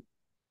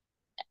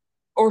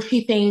or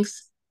she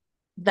thinks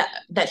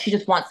that she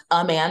just wants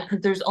a man,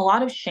 because there's a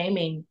lot of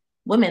shaming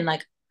women.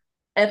 Like,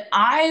 if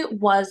I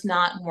was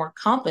not more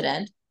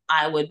confident,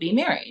 I would be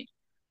married,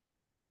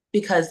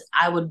 because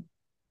I would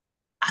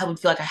feel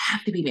like I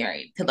have to be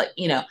married to, like.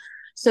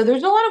 So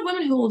there's a lot of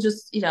women who will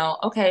just,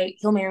 okay,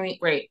 he'll marry me,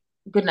 great,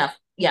 good enough.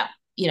 Yeah,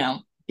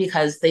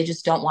 because they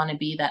just don't want to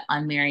be that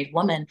unmarried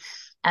woman.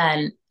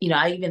 And,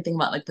 I even think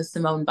about like the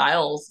Simone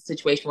Biles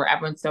situation where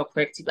everyone's so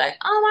quick to be like,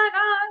 "Oh my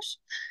gosh,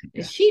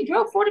 Yeah. she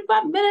drove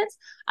 45 minutes."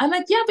 I'm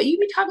like, yeah, but you'd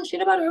be talking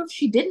shit about her if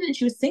she didn't and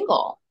she was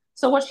single.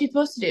 So what's she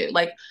supposed to do?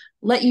 Like,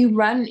 let you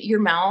run your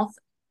mouth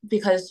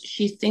because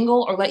she's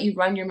single, or let you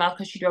run your mouth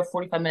because she drove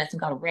 45 minutes and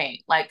got a ring?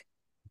 Like,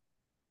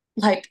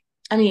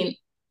 I mean,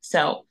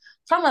 so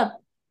from a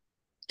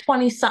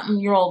 20 something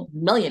year old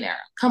millionaire,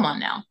 come on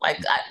now.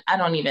 Like, I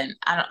don't even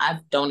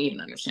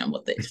understand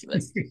what the issue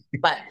is.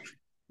 But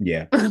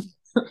Yeah.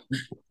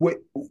 With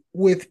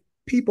with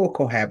people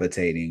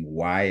cohabitating,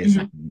 why is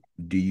mhm.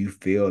 it, do you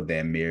feel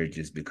that marriage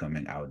is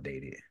becoming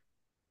outdated?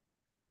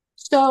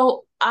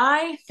 So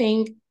I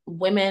think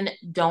women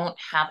don't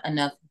have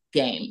enough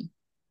game.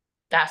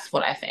 That's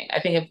what I think. I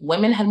think if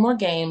women had more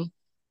game,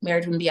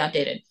 marriage wouldn't be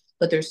outdated.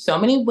 But there's so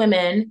many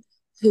women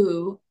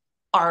who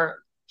are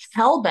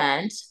hell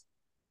bent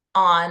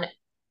on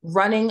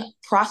running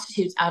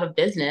prostitutes out of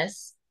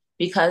business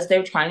because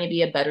they're trying to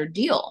be a better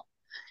deal.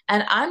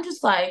 And I'm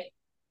just like,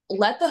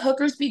 let the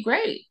hookers be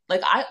great.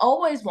 Like, I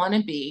always want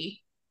to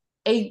be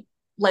a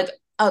like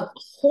a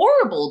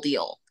horrible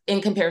deal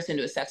in comparison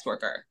to a sex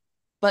worker.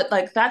 But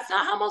like, that's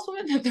not how most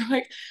women they're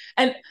like.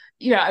 And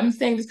I'm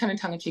saying this kind of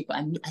tongue in cheek, but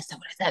I said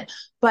what I said.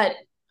 But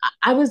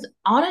I was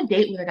on a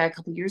date with a guy a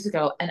couple years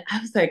ago, and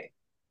I was like,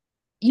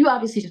 "You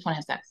obviously just want to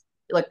have sex.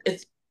 Like,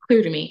 it's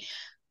clear to me."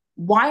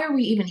 why are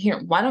we even here?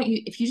 Why don't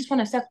you, if you just want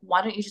to have sex,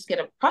 why don't you just get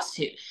a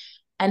prostitute?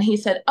 And he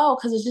said, oh,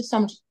 because it's just so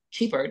much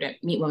cheaper to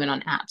meet women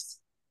on apps.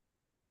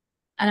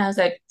 And I was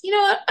like, you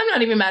know what? I'm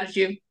not even mad at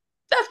you.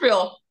 That's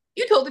real.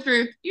 You told the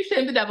truth. You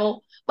shamed the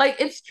devil. Like,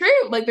 it's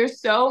true. Like,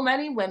 there's so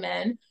many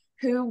women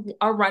who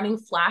are running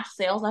flash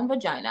sales on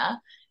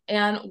vagina.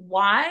 And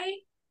why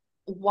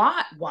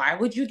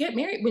would you get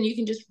married when you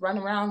can just run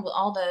around with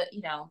all the,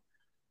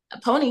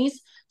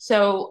 ponies?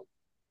 So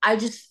I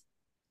just,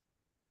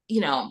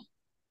 you know,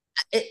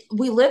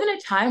 we live in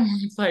a time where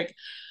it's like,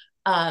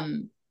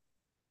 um,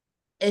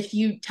 if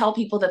you tell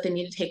people that they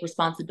need to take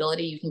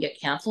responsibility, you can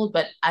get canceled.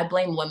 But I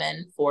blame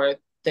women for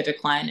the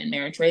decline in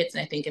marriage rates.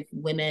 And I think if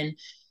women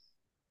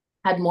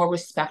had more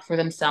respect for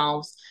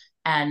themselves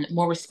and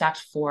more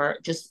respect for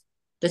just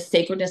the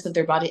sacredness of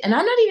their body, and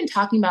I'm not even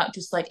talking about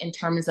just like in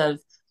terms of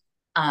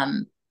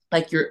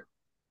like your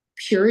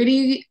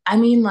purity. I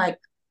mean like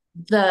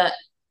the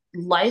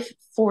life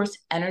force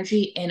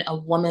energy in a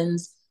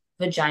woman's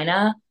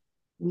vagina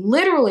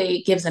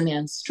literally gives a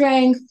man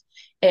strength.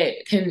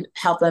 It can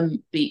help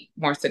them be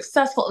more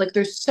successful. Like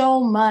there's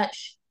so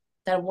much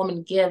that a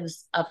woman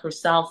gives of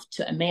herself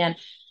to a man.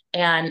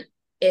 And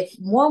if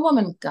more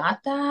women got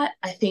that,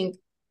 I think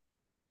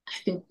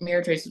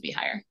marriage rates would be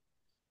higher.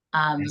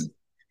 That's Um,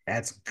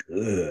 that's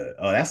good.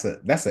 Oh, that's an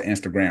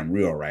Instagram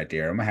reel right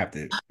there. I'm gonna have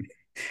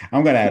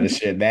to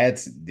share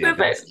that's yeah,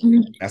 perfect.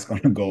 that's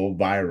gonna go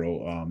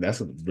viral.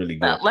 That's really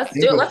Well, good. let's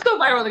do it. Let's go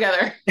viral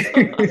together.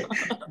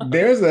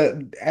 There's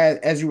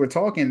as you were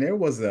talking, there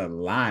was a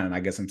line, and I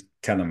guess I'm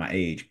telling my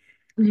age.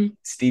 Mhm.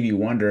 Stevie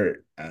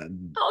Wonder, Oh,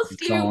 the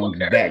Stevie song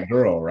Wonder. That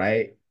Girl,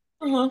 right?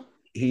 Uh-huh.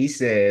 He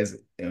says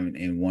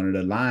in one of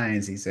the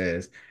lines, he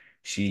says,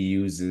 she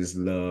uses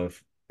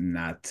love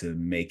not to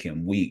make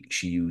him weak.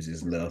 She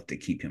uses love to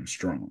keep him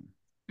strong.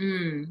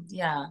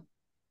 Yeah.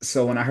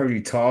 So when I heard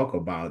you talk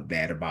about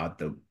that, about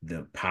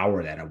the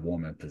power that a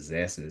woman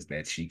possesses,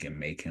 that she can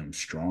make him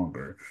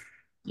stronger, uh,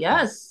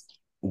 Yes.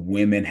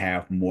 women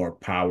have more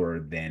power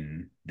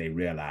than they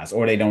realize,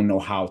 or they don't know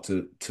how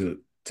to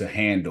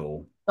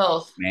handle,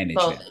 Both, manage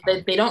both. that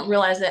power. They don't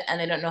realize it and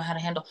they don't know how to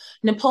handle.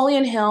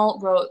 Napoleon Hill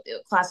wrote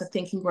Classic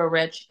Think and Grow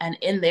Rich, and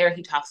in there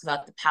he talks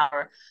about the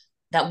power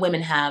that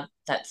women have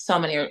that so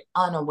many are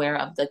unaware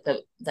of,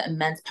 the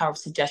immense power of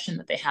suggestion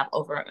that they have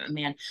over a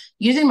man.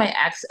 Using my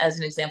ex as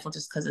an example,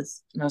 just because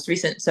it's most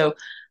recent. So,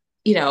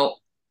 you know,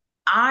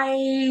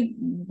 I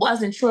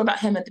wasn't sure about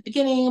him at the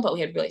beginning, but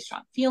we had really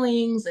strong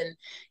feelings, and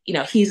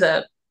he's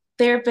a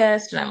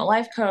therapist and I'm a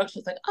life coach.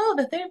 It's like, oh,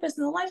 the therapist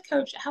and the life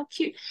coach, how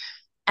cute.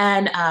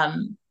 And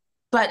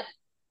but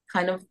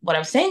kind of what I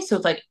was saying, so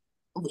it's like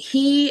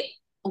he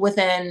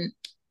within,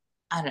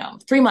 I don't know,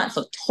 3 months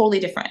looked totally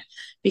different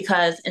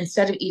because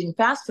instead of eating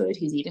fast food,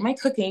 he's eating my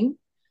cooking,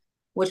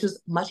 which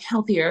was much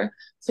healthier.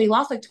 So he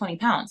lost like 20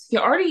 pounds. He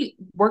already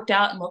worked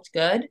out and looked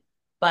good,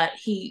 but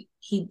he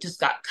just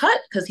got cut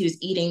because he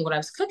was eating what I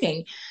was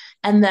cooking.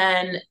 And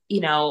then,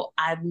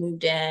 I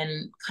moved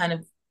in kind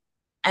of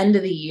end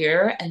of the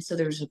year. And so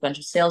there was a bunch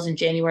of sales in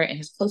January and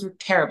his clothes were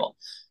terrible.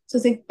 So I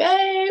was like,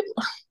 babe,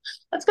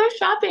 let's go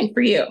shopping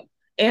for you.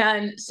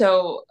 And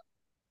so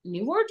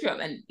new wardrobe,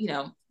 and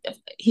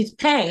he's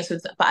paying. So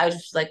but I was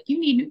just like, you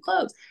need new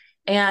clothes.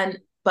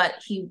 But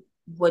he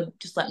would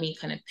just let me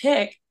kind of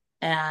pick,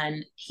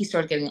 and he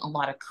started getting a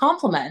lot of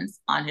compliments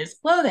on his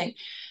clothing.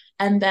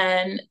 And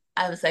then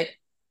I was like,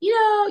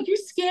 your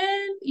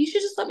skin, you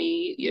should just let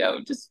me,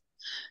 just.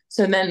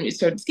 So then we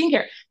started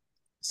skincare.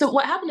 So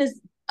what happened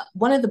is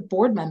one of the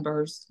board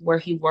members where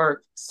he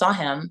worked saw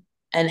him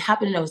and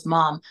happened to know his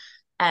mom.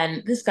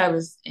 And this guy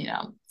was,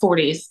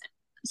 40s.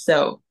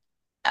 So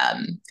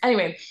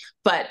anyway,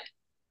 but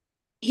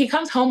he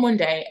comes home one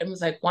day and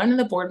was like, one of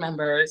the board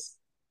members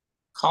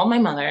called my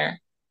mother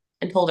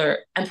and told her,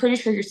 I'm pretty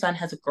sure your son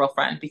has a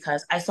girlfriend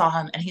because I saw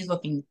him and he's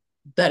looking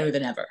better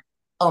than ever.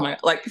 Oh my,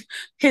 like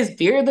his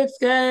beard looks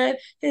good.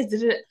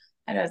 And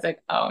I was like,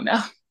 oh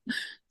no.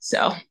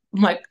 So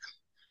I'm like,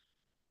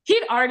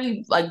 he'd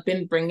already like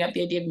been bringing up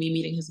the idea of me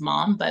meeting his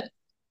mom, but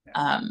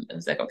it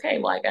was like, okay,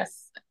 well, I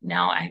guess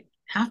now I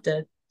have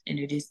to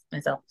introduce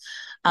myself.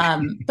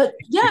 But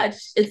yeah,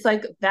 it's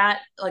like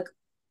that, like,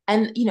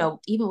 and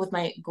even with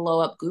my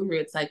glow up guru,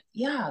 it's like,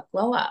 yeah,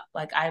 glow up.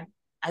 Like I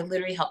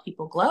literally help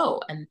people glow,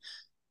 and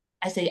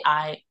I say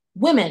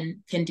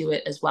women can do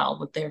it as well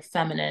with their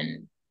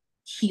feminine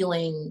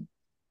healing,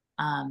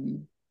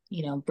 um,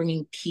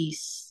 bringing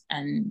peace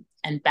and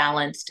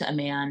balance to a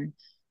man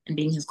and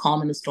being his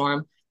calm in the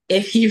storm.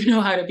 If you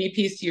know how to be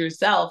peace to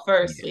yourself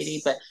first,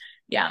 sweetie. But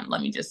Yes. yeah,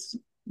 let me just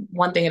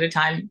one thing at a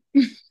time.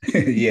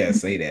 Yeah,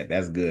 say that.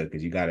 That's good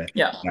because you gotta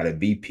Yeah. gotta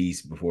be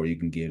peace before you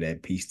can give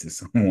that peace to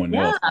someone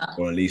else, Yeah.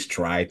 or at least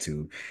try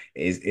to.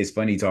 It's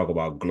funny you talk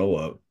about glow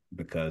up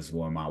because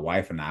when my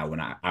wife and I, when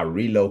I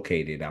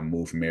relocated, I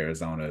moved from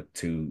Arizona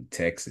to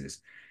Texas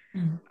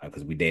Mm.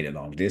 because we dated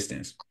long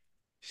distance.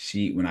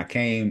 When I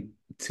came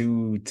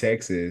to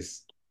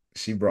Texas,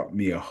 she brought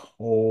me a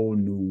whole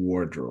new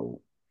wardrobe.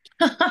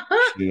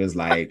 She was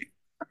like,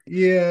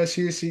 Yeah,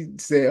 she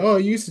said, "Oh,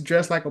 you used to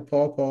dress like a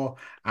pawpaw.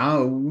 I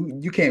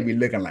don't, you can't be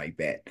looking like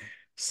that."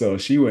 So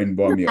she went and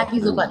bought Your me a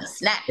khakis look whole, like a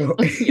snack.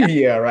 Yeah,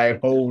 yeah, right,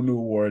 whole new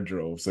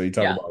wardrobe. So you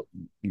talk yeah.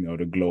 about,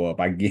 the glow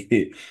up. I get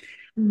it.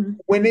 Mhm.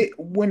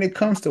 When it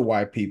comes to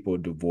why people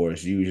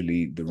divorce,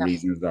 usually the Yeah.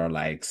 reasons are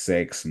like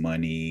sex,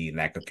 money,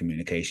 lack of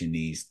communication,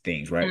 these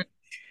things, Mm. right?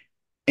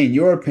 In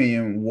your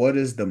opinion, what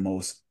is the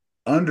most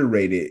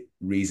underrated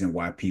reason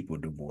why people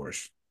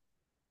divorce?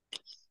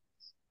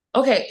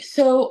 Okay,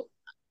 so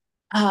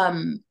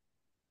um,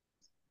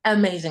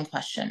 amazing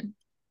question,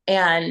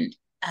 and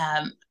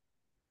um,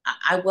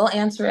 I will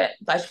answer it,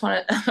 but I just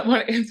want to I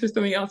want to answer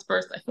something else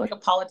first. I feel like a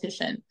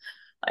politician.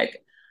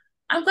 Like,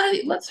 I'm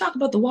glad. Let's talk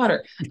about the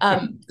water.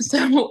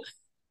 So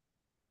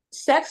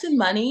sex and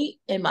money,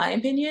 in my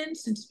opinion,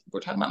 since we're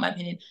talking about my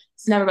opinion,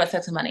 it's never about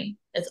sex and money.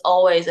 It's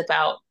always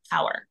about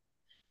power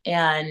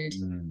and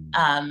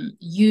Mm,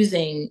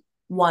 using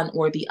one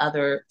or the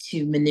other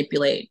to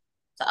manipulate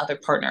the other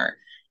partner.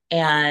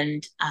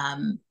 And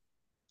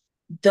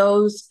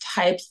those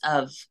types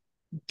of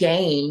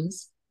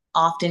games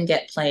often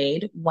get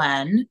played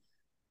when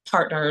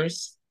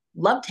partners'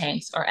 love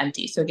tanks are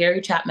empty. So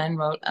Gary Chapman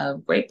wrote a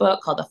great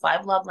book called The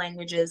Five Love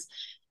Languages.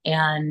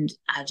 And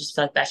I just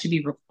feel like that should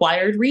be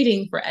required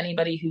reading for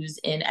anybody who's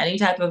in any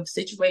type of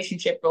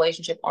situationship,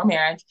 relationship, or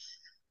marriage,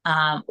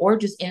 or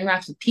just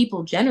interacts with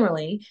people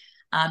generally,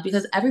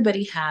 because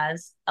everybody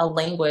has a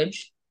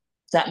language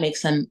that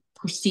makes them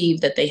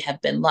perceive that they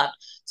have been loved.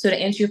 So to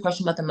answer your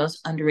question about the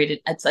most underrated,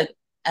 it's like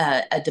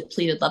a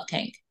depleted love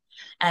tank.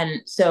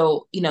 And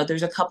so,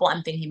 there's a couple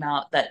I'm thinking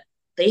about that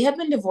they have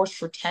been divorced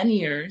for 10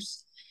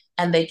 years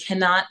and they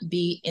cannot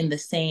be in the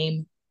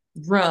same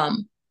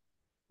room,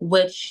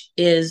 which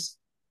is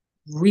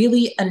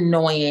really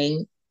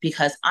annoying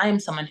because I'm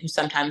someone who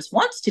sometimes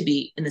wants to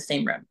be in the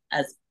same room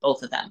as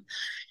both of them.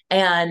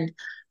 And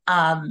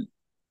um,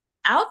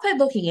 outside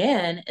looking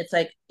in, it's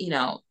like,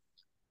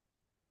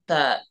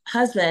 the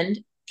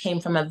husband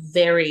came from a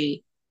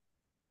very,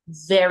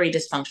 very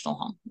dysfunctional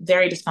home,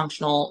 very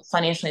dysfunctional,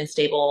 financially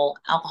unstable,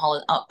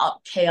 alcohol,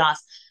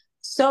 chaos,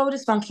 so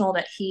dysfunctional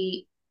that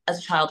he, as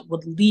a child,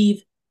 would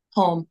leave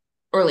home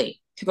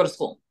early to go to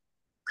school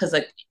because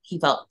like he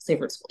felt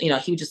safer at school.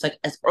 He would just like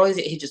as early as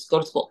he'd just go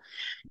to school,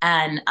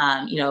 and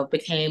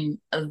became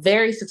a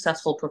very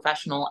successful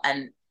professional,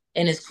 and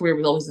in his career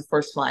was always the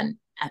first one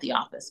at the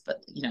office.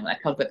 But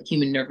that comes with the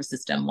human nervous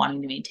system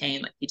wanting to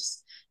maintain. Like he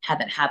just had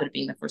that habit of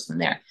being the first one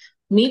there.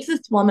 Meets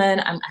this woman.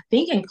 I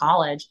think in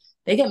college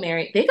they get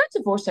married. They got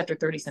divorced after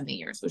 30 something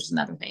years, which is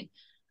another thing.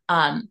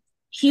 Um,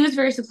 he was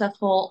very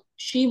successful.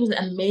 She was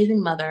an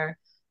amazing mother.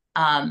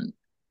 Um,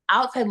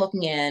 outside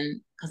looking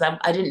in, because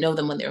I didn't know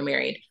them when they were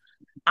married,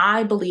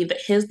 I believe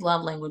that his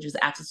love language is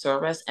acts of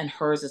service and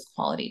hers is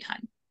quality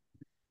time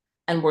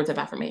and words of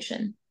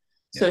affirmation.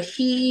 yeah. So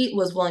he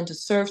was willing to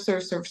serve,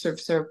 serve, serve, serve,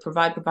 serve,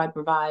 provide, provide,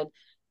 provide.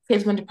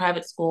 Kids went to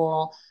private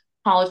school,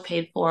 college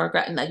paid for,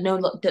 and like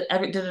no, did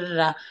every da da da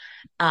da.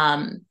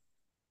 Um,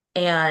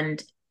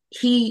 and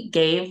he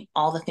gave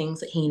all the things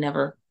that he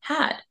never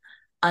had.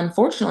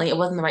 Unfortunately, it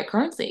wasn't the right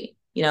currency.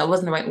 It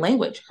wasn't the right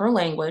language. Her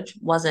language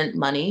wasn't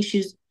money.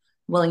 She's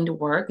willing to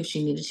work if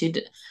she needed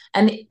to.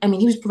 And I mean,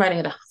 he was providing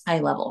at a high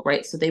level,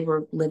 right? So they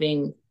were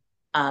living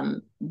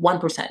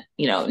 1%,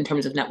 in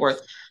terms of net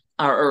worth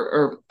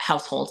or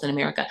households in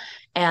America.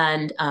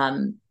 And,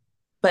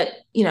 but,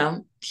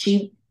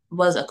 she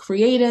was a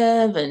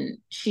creative and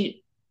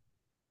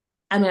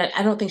I mean,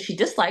 I don't think she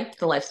disliked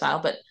the lifestyle,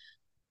 but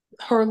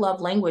her love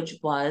language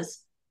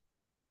was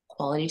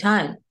quality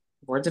time,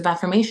 words of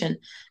affirmation.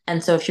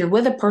 And so if you're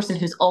with a person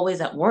who's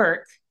always at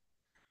work,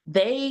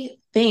 they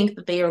think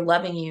that they are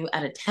loving you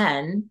at a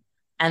 10,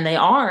 and they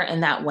are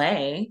in that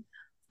way.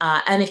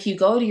 And if you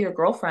go to your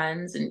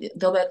girlfriends and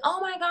they'll be like, oh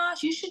my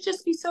gosh, you should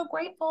just be so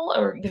grateful.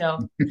 Or,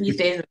 these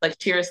days it's like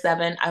Cheer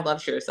 7. I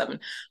love Cheer 7,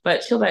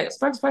 but she'll be like,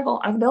 sparkle,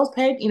 sparkle, are the bills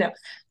paid?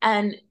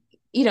 And,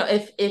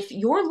 if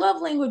your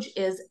love language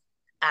is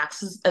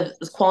access of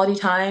quality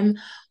time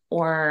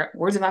or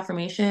words of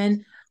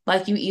affirmation,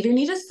 like you either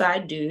need a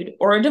side dude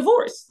or a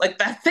divorce. Like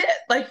that's it.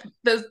 Like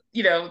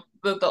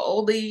the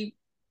only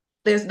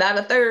there's not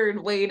a third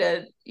way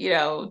to,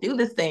 do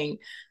this thing.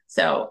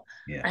 So,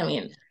 Yeah. I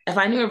mean, if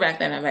I knew her back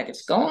then, I'd be like,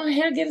 just go on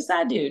ahead and get a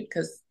side dude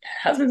because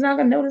husband's not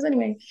gonna notice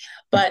anyway.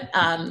 But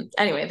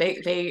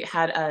anyway, they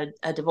had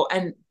a divorce,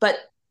 and but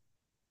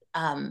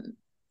um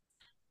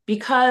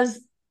because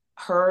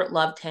her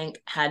love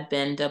tank had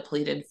been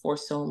depleted for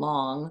so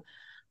long,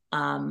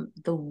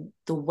 the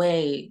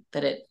way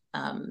that it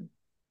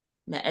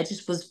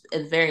just was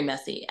very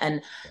messy.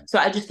 And so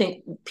I just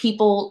think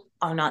people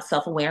are not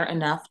self-aware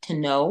enough to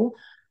know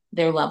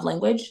their love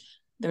language.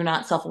 They're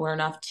not self-aware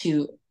enough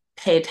to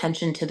pay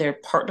attention to their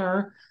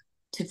partner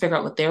to figure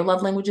out what their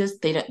love language is.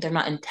 They're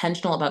not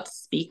intentional about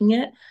speaking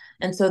it.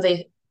 And so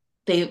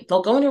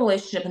they'll go into a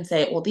relationship and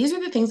say, well, these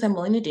are the things I'm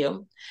willing to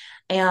do.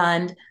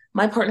 And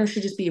my partner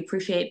should just be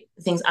appreciate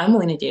the things I'm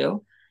willing to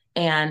do.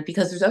 And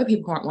because there's other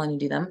people who aren't willing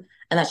to do them,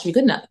 and that should be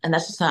good enough. And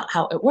that's just not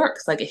how it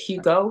works. Like if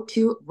you go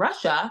to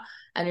Russia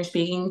and you're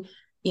speaking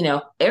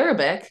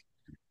Arabic,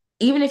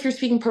 even if you're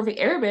speaking perfect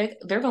Arabic,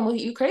 they're going to look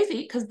at you crazy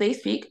because they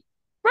speak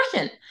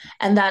Russian.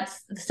 And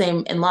that's the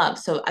same in love.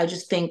 So I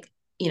just think,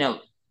 you know,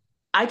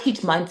 I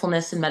teach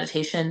mindfulness and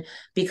meditation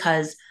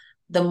because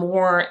the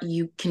more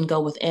you can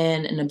go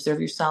within and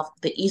observe yourself,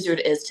 the easier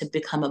it is to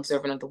become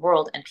observant of the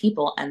world and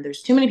people. And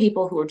there's too many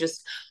people who are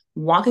just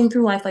walking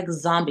through life like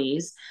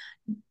zombies,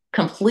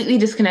 completely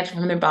disconnected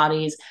from their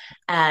bodies,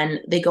 and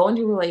they go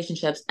into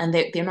relationships and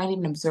they're not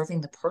even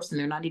observing the person.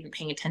 They're not even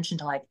paying attention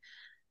to, like,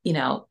 you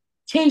know,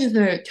 changes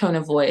in their tone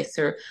of voice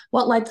or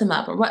what lights them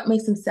up or what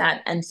makes them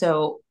sad. And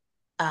so,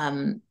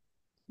 um,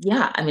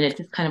 yeah, I mean, it's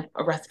just kind of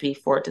a recipe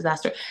for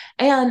disaster.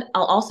 And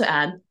I'll also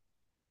add,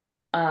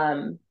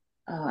 um,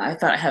 I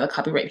thought I have a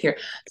copy right here.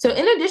 So,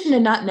 in addition to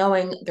not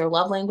knowing their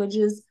love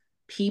languages,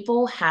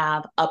 people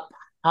have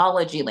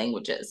apology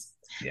languages.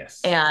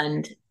 Yes.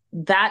 And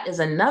that is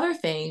another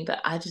thing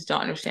that I just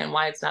don't understand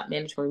why it's not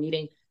mandatory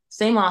reading.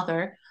 Same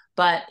author,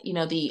 but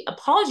the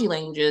apology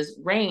languages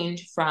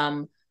range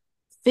from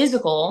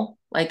physical,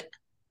 like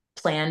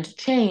planned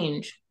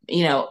change,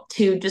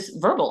 to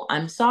just verbal,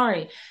 I'm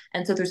sorry.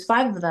 And so there's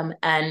five of them.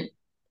 And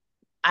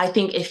I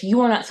think if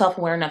you are not self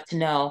aware enough to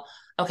know,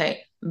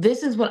 okay,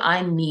 this is what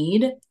I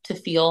need to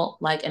feel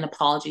like an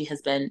apology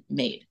has been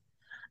made.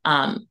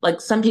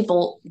 Like some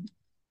people,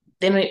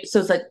 so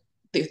it's like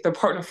their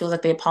partner feels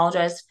like they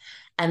apologized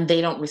and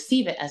they don't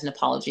receive it as an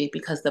apology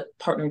because the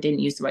partner didn't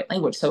use the right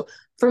language. So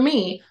for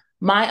me,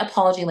 my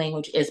apology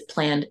language is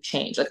planned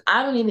change. Like,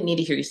 I don't even need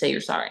to hear you say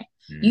you're sorry.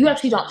 You Mm-hmm.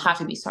 actually don't have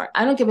to be sorry.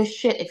 I don't give a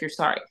shit if you're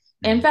sorry.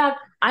 In Mm-hmm. fact,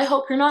 I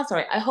hope you're not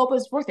sorry. I hope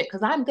it's worth it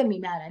because I'm going to be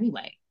mad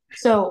anyway.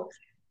 So,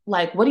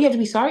 like, what do you have to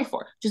be sorry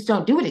for? Just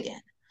don't do it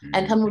again.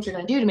 And tell me what you're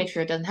going to do to make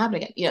sure it doesn't happen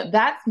again.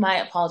 That's my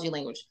apology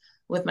language.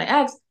 With my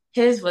ex,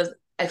 his was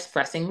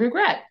expressing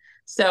regret.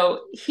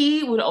 So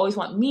he would always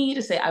want me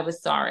to say I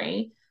was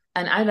sorry.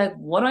 And I'm like,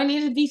 what do I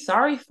need to be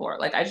sorry for?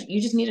 Like,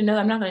 you just need to know that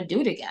I'm not going to do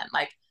it again.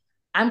 Like,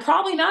 I'm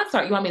probably not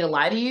sorry. You want me to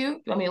lie to you?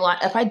 You want me to lie?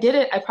 If I did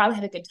it, I probably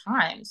had a good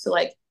time. So,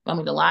 like, you want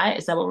me to lie?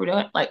 Is that what we're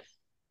doing? Like,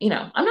 I'm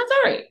not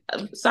sorry.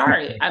 I'm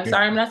sorry. I'm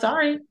sorry. I'm not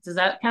sorry. Does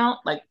that count?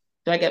 Like,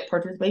 do I get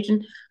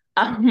participation?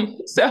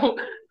 So,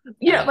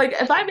 I like,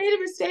 if I made a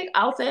mistake,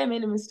 I'll say I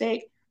made a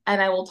mistake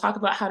and I will talk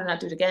about how to not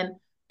do it again.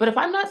 But if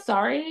I'm not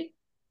sorry,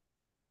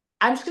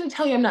 I'm just going to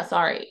tell you I'm not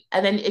sorry.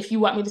 And then if you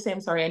want me to say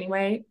I'm sorry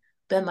anyway,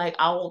 then, like,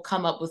 I will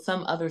come up with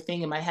some other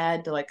thing in my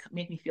head to, like,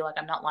 make me feel like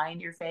I'm not lying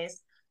to your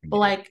face. But,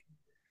 yeah. like,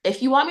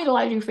 if you want me to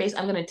lie to your face,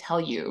 I'm going to tell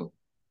you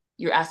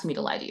you're asking me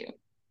to lie to you.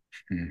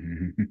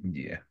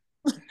 Yeah.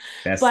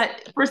 That's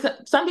But for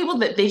some people,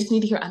 that they just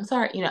need to hear I'm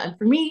sorry, and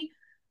for me,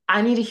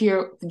 I need to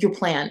hear your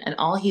plan. And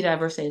all he'd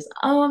ever say is,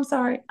 "Oh, I'm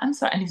sorry, I'm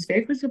sorry," and he's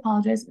very quick to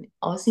apologize. And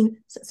always seem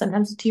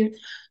sometimes with tears,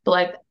 but,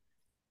 like,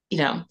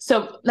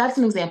 so that's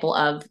an example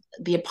of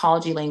the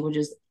apology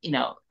languages.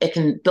 It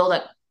can build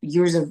up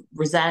years of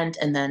resent.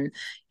 And then,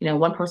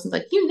 one person's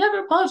like, you never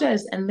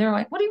apologized. And they're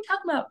like, what are you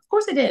talking about? Of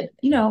course I did.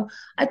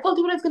 I told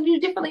you what I was going to do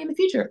differently in the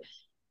future.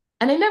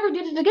 And I never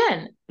did it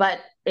again. But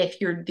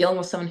if you're dealing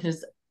with someone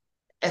who's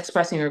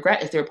expressing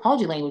regret is their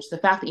apology language, the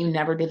fact that you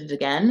never did it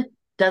again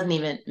doesn't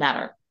even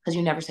matter because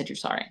you never said you're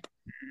sorry.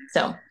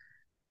 So,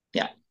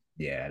 yeah.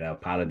 yeah, the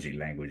apology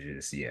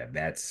languages. Yeah,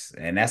 that's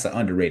an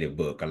underrated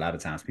book. A lot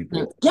of times people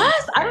don't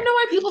Yes, I don't okay. know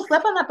why people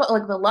slip on that, but,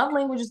 like, the love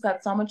language has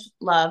got so much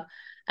love,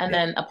 and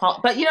Yeah. then but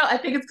I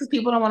think it's because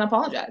people don't want to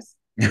apologize.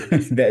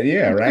 That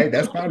yeah, right.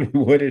 That's probably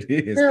what it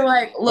is. They're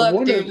like, I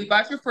 "Look, dude, wanna we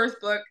bought your first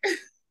book."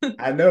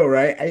 I know,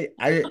 right?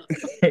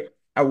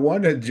 I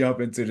want to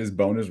jump into this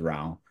bonus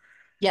round.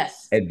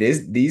 Yes. And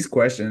these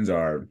questions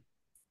are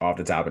off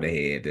the top of the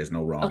head. There's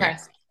no wrong Okay.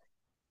 answer.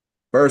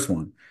 First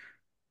one.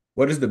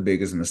 What is the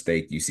biggest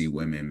mistake you see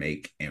women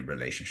make in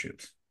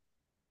relationships?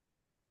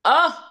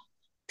 Oh,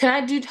 can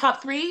I do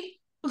top three?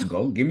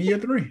 Go, give me your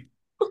three.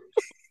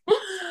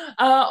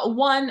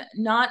 One,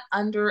 not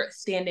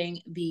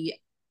understanding the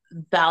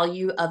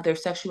value of their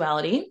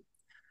sexuality.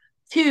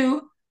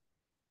 Two,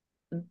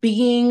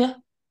 being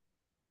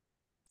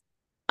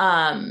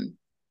um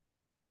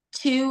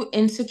too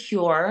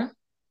insecure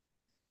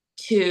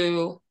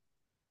to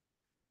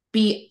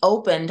be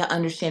open to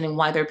understanding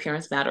why their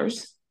appearance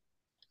matters.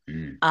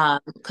 Mm,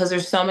 Because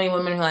there's so many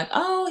women who are like,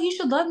 oh, he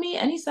should love me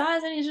any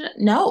size,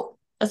 no,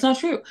 that's not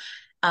true.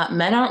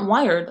 Men aren't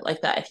wired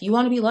like that. If you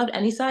want to be loved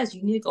any size,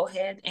 you need to go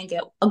ahead and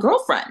get a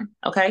girlfriend.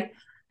 Okay.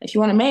 If you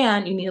want a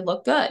man, you need to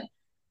look good.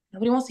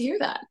 Nobody wants to hear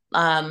that.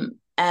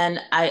 And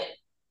I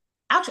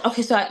actually,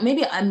 okay, so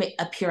maybe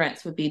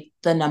appearance would be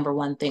the number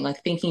one thing.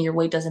 Like, thinking your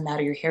weight doesn't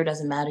matter, your hair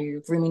doesn't matter,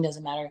 your grooming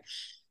doesn't matter.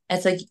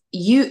 It's like,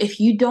 if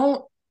you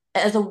don't,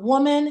 as a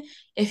woman,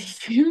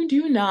 if you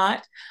do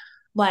not,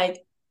 like,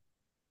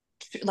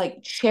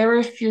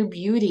 cherish your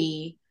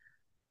beauty,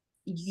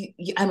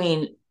 I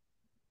mean,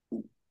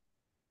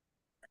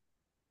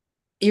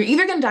 you're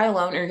either going to die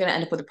alone or you're going to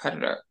end up with a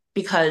predator,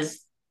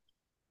 because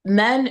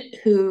men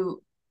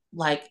who,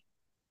 like,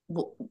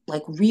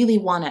 really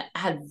want to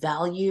add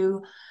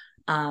value,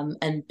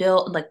 and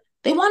build, like,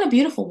 they want a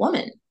beautiful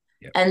woman.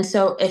 yep. And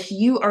so if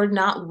you are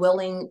not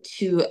willing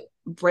to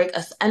break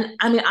us. And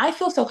I mean, I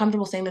feel so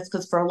comfortable saying this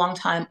because for a long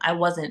time I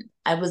wasn't.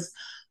 I was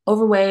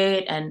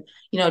overweight and,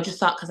 just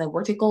thought because I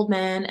worked at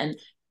Goldman and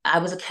I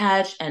was a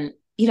catch and,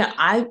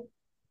 I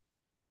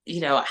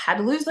had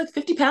to lose like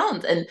 50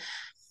 pounds. And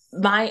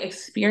my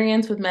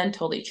experience with men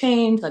totally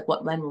changed. Like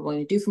what men were willing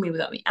to do for me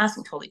without me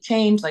asking totally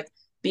changed. Like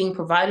being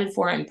provided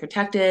for and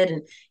protected.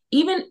 And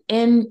even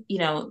in,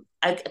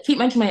 I keep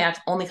mentioning my ex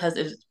only because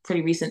it was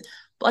pretty recent.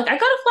 But like I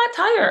got a flat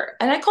tire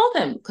and I called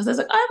him because I was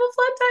like, I have a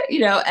flat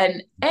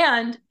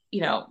tire,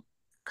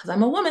 because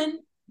I'm a woman,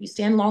 you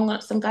stand long,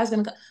 some guy's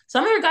gonna go.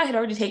 Some other guy had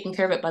already taken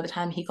care of it by the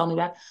time he called me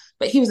back.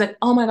 But he was like,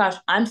 oh my gosh,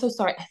 I'm so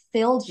sorry. I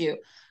failed you.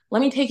 Let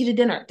me take you to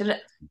dinner.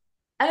 And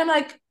I'm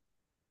like,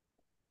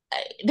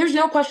 there's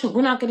no question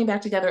we're not getting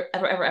back together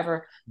ever, ever,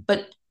 ever.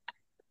 But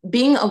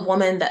being a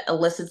woman that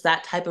elicits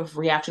that type of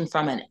reaction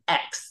from an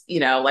ex,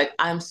 like,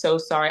 I'm so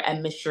sorry I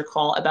missed your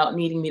call about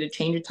needing me to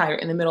change a tire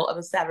in the middle of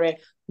a Saturday.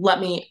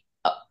 Let me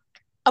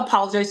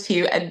apologize to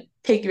you and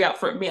take you out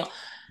for a meal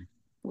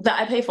that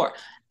I pay for.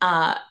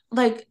 And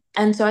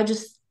so I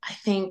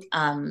think,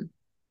 so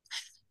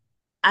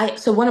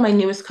one of my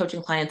newest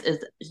coaching clients is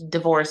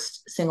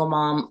divorced, single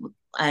mom.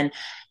 And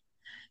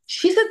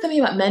she said something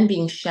about men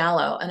being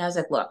shallow. And I was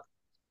like, look,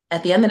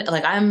 at the end of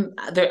like I'm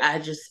there, I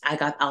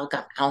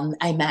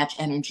match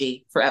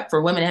energy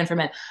for women and for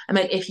men. I'm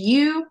like, if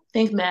you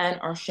think men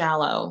are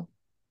shallow,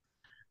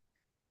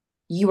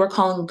 you are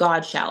calling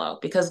God shallow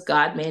because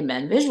God made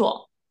men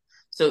visual.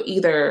 So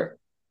either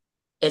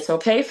it's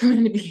okay for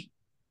men to be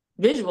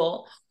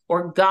visual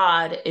or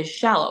God is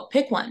shallow.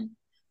 Pick one.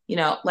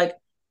 Like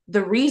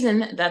the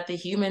reason that the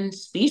human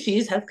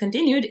species has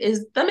continued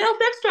is the male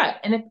sex drive,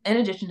 and in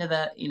addition to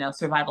the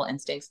survival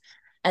instincts.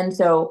 And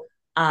so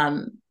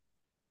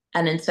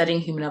and in studying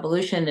human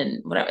evolution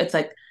and whatever, it's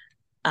like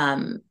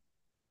um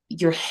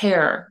your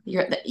hair,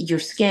 your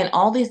skin,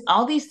 all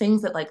these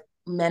things that like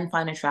men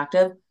find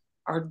attractive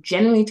are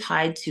generally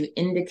tied to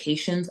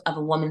indications of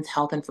a woman's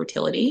health and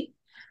fertility.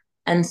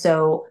 And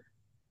so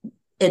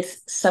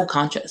it's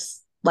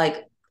subconscious.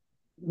 Like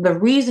the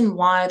reason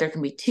why there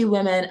can be two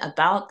women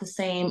about the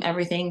same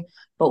everything,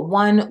 but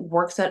one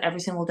works out every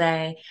single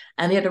day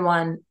and the other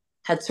one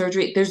had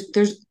surgery. There's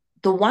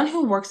the one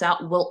who works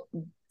out will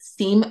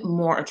seem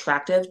more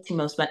attractive to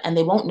most men and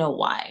they won't know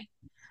why.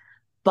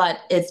 But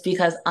it's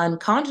because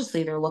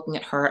unconsciously they're looking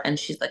at her and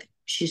she's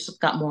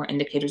got more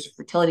indicators of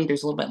fertility.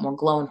 There's a little bit more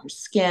glow in her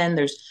skin.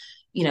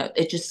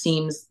 It just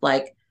seems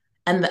like,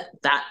 and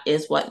that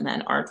is what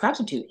men are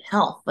attracted to,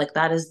 health. Like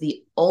that is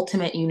the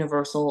ultimate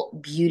universal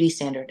beauty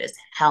standard is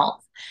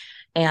health.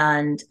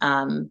 And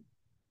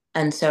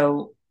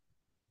so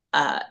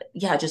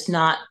yeah, just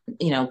not,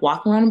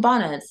 walking around in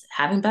bonnets,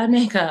 having bad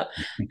makeup,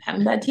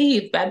 having bad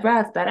teeth, bad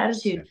breath, bad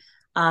attitude.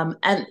 Yeah.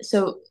 And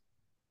so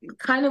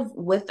kind of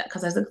with that,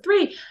 because I was like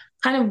three,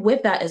 kind of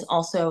with that is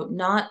also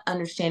not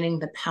understanding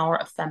the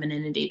power of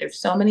femininity. There's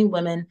so many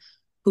women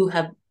who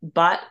have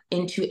bought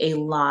into a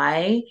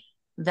lie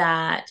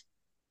that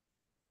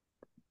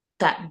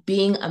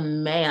being a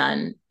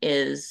man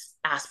is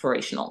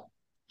aspirational.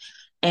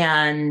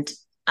 And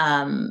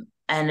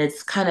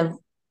it's kind of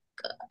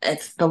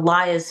it's the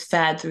lie is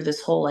fed through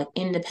this whole like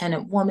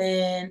independent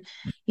woman,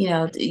 I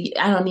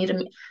don't need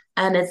a,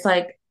 and it's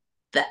like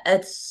that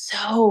it's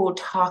so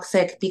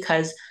toxic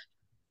because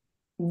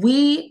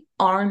we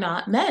are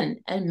not men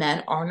and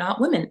men are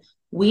not women.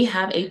 We Right.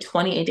 have a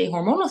 28-day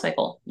hormonal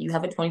cycle. You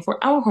have a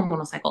 24-hour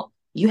hormonal cycle.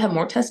 You have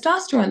more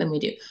testosterone than we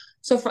do.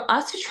 So for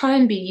us to try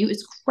and be you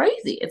is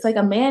crazy. It's like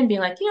a man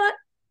being like, you know what?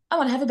 I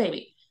want to have a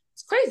baby.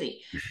 It's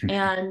crazy.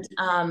 And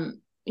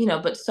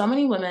but so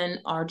many women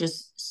are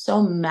just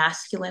so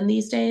masculine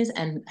these days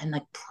and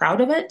like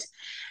proud of it.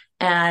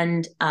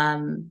 And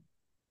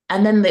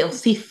then they'll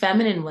see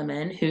feminine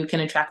women who can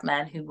attract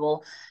men who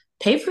will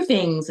pay for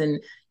things and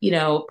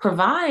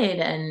provide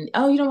and,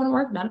 oh, you don't want to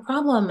work, not a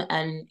problem,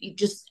 and you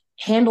just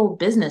handle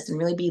business and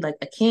really be like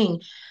a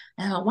king.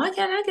 And why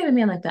can't I get a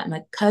man like that? I'm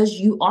like, because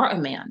you are a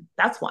man,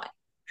 that's why.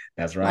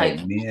 That's right.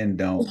 Like, Men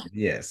don't,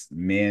 yes,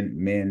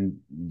 men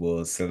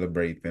will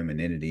celebrate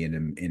femininity in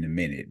a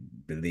minute.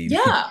 Believe me.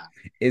 yeah.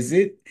 Is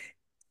it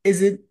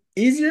is it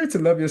easier to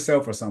love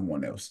yourself or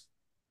someone else?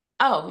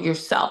 Oh,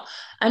 yourself.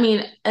 I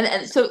mean,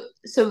 and so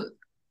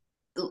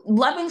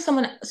loving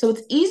someone, so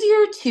it's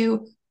easier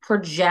to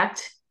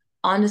project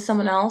onto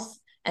someone else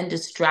and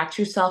distract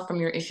yourself from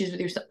your issues with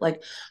yourself,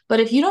 like, but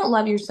if you don't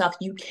love yourself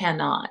you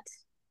can't,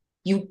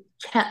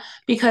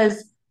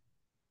 because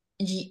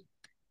you,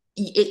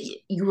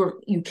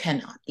 you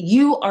cannot,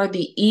 you are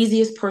the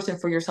easiest person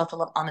for yourself to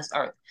love on this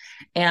earth.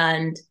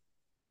 And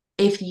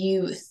if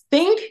you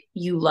think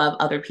you love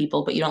other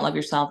people but you don't love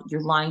yourself,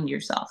 you're lying to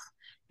yourself,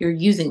 you're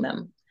using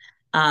them.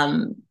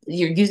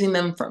 You're using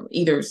them from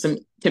either some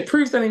to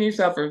prove something to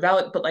yourself or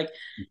valid, but like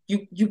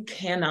you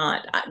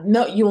cannot,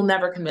 no, you will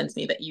never convince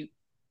me that you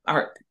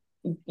are,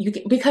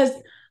 because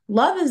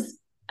love is,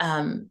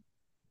 um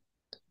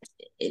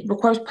it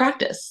requires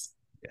practice.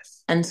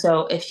 Yes. And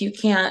so if you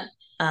can't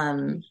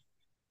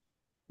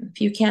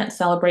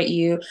celebrate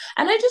you,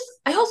 and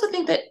I also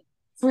think that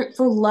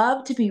for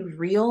love to be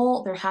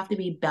real, there have to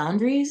be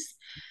boundaries.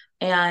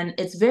 And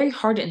it's very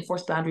hard to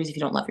enforce boundaries if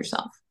you don't love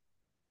yourself.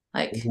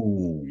 Like,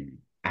 Ooh,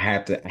 I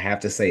have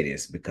to say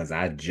this because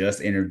I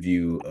just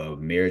interviewed a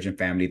marriage and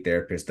family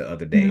therapist the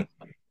other mm, day,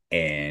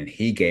 and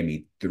he gave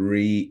me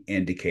three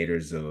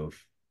indicators of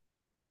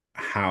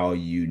how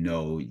you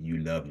know you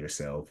love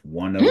yourself.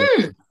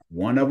 mm,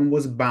 One of them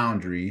was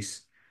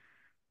boundaries.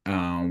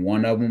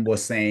 One of them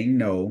was saying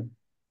no,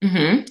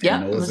 and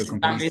yep, no is a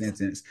complete boundaries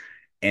sentence.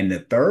 And the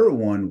third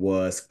one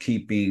was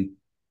keeping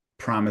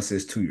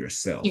promises to to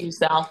yourself.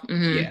 yourself.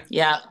 Yeah.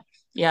 Yeah,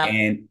 yeah.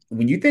 And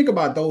when you think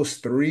about those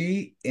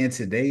three in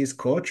today's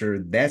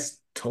culture, that's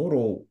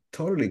totally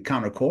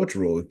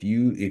countercultural.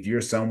 If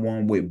you're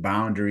someone with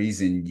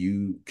boundaries and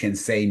you can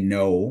say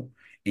no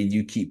and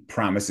you keep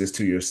promises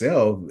to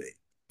yourself,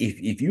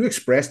 if you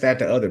express that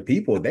to other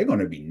people, they're going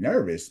to be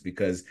nervous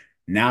because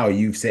now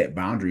you've set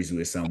boundaries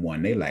with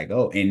someone. They like,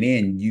 oh, and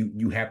then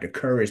you have the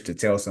courage to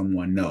tell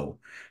someone no.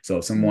 So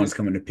if Mhm. someone's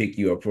coming to pick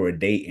you up for a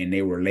date and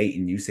they were late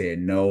and you said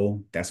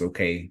no, that's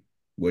okay,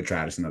 we'll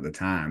try this another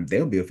time,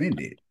 they'll be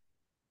offended.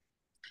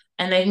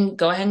 And they can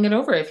go ahead and get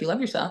over it if you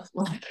love yourself.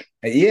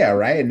 Yeah,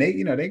 right. And they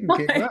can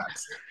kick Like,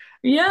 rocks.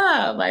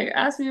 yeah, like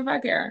ask me if I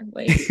care.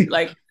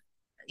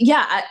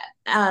 Yeah,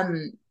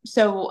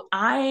 so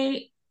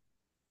I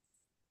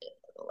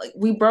like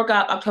we broke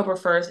up October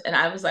 1st and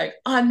I was like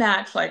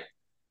unmatched like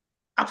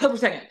October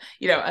 2nd.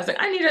 I was like,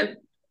 I need a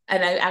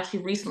and I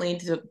actually recently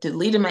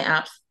deleted my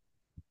apps.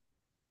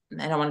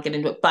 I don't want to get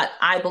into it, but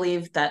I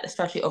believe that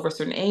especially over a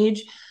certain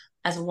age,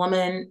 as a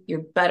woman,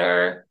 you're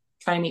better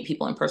trying to meet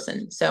people in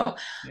person. So,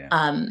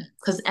 Yeah.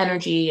 because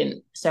energy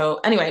and so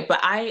anyway, but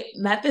I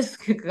met this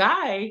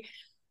guy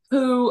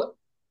who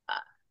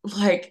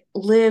like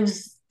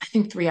lives, I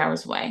think 3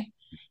 hours away.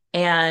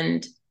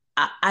 And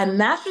I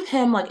matched with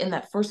him like in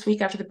that first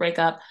week after the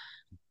breakup.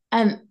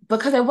 And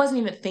because I wasn't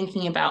even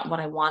thinking about what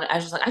I wanted, I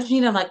was just like, I just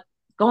need to like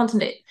go on some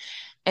date.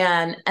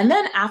 And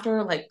then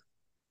after like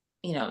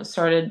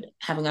started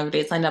having other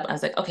dates lined up. I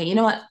was like, okay, you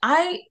know what?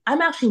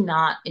 I'm actually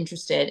not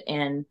interested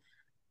in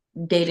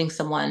dating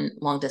someone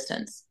long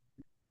distance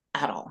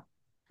at all.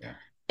 Yeah.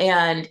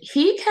 And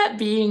he kept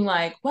being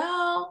like,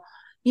 well,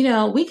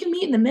 we can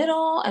meet in the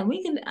middle and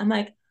we can. I'm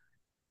like,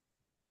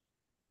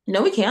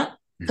 no, we can't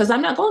because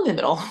I'm not going to the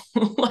middle.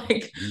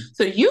 Like, Mhm.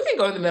 so you can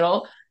go to the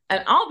middle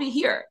and I'll be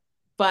here,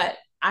 but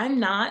I'm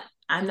not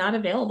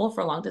available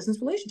for a long distance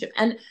relationship.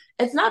 And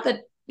it's not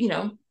that,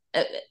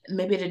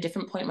 maybe at a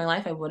different point in my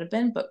life I would have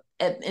been, but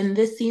in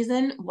this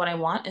season, what I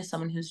want is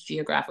someone who's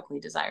geographically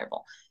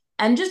desirable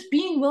and just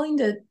being willing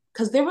to,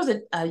 because there was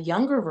a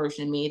younger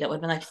version of me that would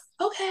have been like,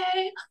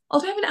 okay, I'll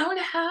drive an hour and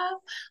a half.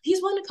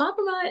 He's willing to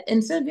compromise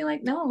instead of being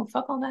like, no,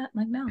 fuck all that.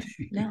 Like, no,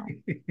 no,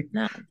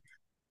 no.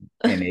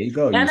 And there you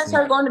go. You And I see,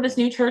 started going to this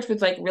new church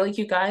with like really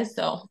cute guys.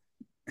 So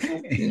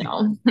and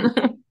no.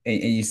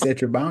 you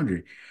set your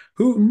boundary.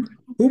 Who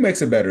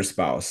makes a better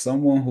spouse?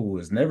 Someone who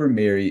was never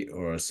married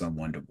or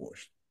someone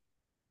divorced?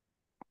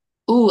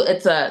 Ooh,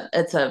 it's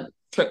a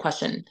trick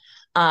question.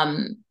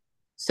 Um,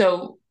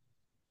 so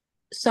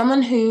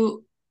someone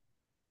who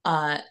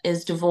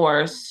is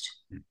divorced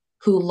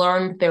who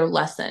learned their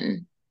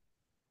lesson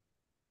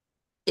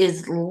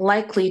is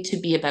likely to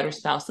be a better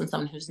spouse than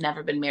someone who's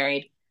never been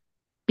married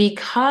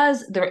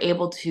because they're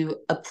able to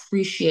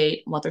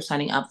appreciate what they're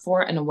signing up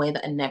for in a way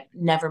that a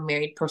never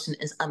married person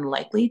is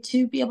unlikely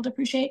to be able to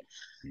appreciate.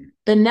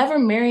 The never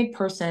married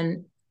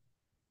person,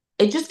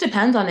 it just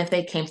depends on if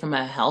they came from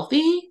a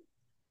healthy,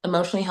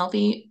 emotionally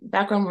healthy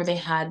background where they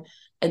had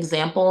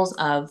examples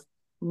of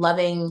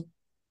loving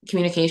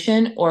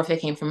communication or if they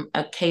came from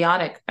a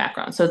chaotic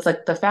background. So it's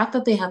like the fact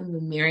that they haven't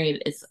been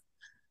married is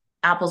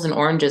apples and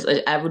oranges.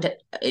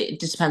 It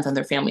just depends on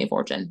their family of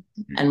origin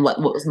and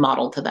what was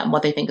modeled to them,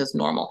 what they think is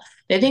normal.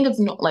 They think it's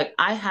like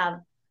I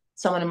have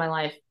someone in my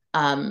life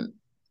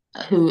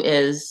who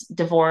is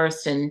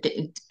divorced and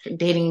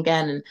dating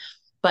again,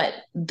 but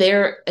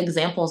they're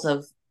examples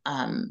of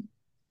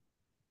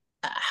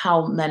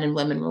how men and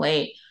women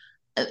relate.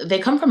 They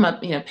come from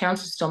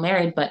parents are still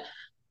married, but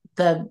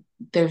the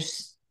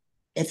there's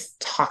it's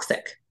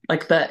toxic.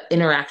 Like the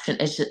interaction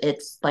is just,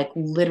 it's like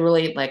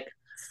literally like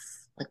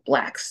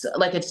blacks.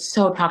 Like it's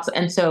so toxic.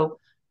 And so,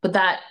 but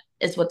that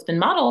is what's been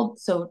modeled.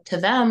 So to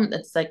them,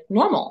 it's like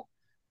normal.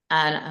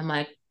 And I'm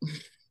like,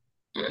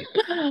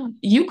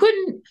 you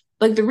couldn't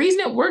like the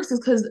reason it works is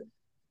because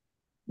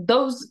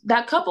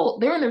that couple,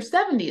 they're in their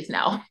 70s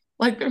now.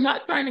 Like they're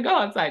not trying to go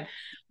outside.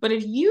 But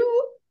if you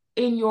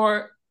in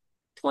your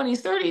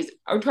 20s, 30s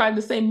are trying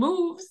the same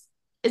moves,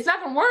 it's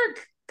not gonna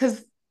work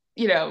because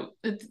you're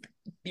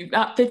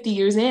not 50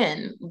 years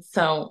in.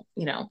 So,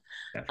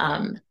 That's right.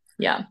 um,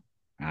 yeah.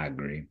 I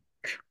agree.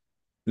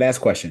 Last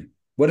question.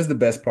 What is the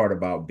best part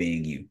about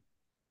being you?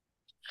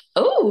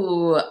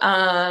 Oh,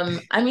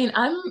 I mean,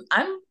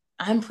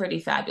 I'm pretty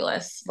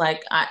fabulous.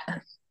 Like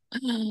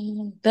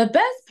the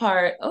best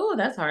part, oh,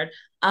 that's hard.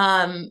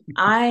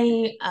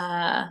 I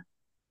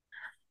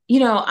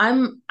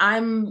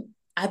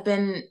I've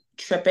been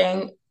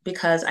tripping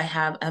because I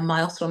have a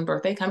milestone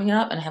birthday coming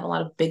up and I have a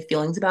lot of big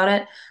feelings about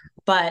it.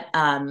 But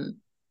I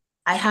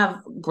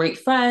have great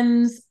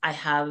friends. I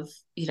have,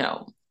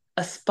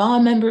 a spa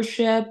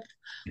membership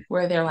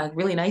where they're like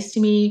really nice to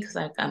me because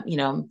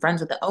I'm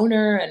friends with the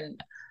owner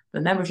and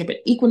the membership at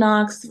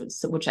Equinox,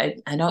 which I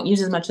don't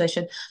use as much as I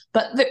should.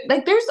 But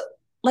there's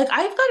like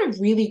I've got a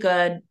really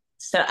good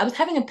set. I was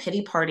having a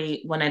pity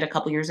party one night a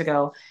couple years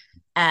ago,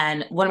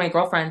 and one of my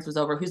girlfriends was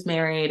over who's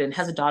married and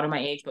has a daughter my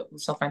age, but we're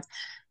still friends.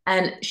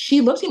 And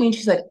she looked at me and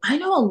she's like, I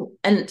know.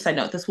 And side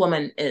note, this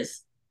woman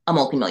is a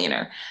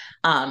multimillionaire.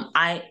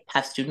 I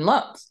have student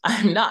loans.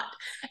 I'm not.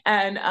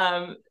 And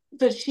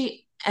but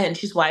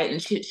she's white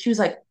and she was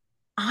like,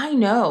 I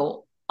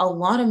know a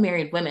lot of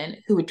married women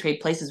who would trade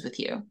places with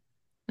you. And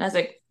I was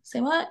like,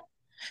 say what?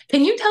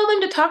 Can you tell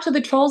them to talk to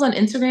the trolls on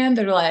Instagram?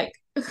 They're like,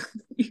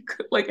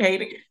 like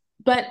hating.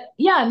 But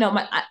yeah, no,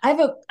 I have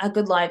a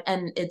good life,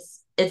 and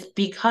it's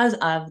because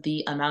of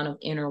the amount of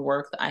inner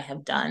work that I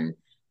have done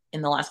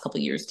in the last couple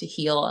of years to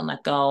heal and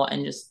let go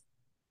and just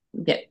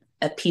get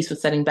at peace with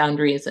setting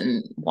boundaries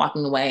and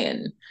walking away.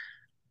 And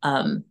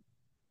um,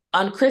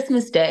 on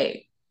Christmas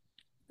Day,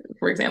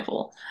 for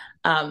example,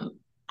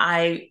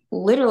 I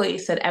literally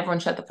said, "Everyone,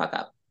 shut the fuck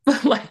up."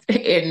 Like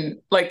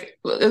it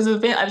was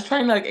I was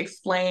trying to like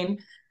explain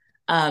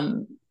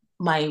um,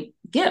 my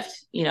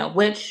gift,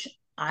 which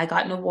I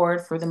got an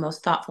award for the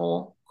most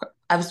thoughtful.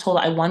 I was told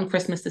I won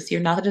Christmas this year.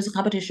 Not that it's a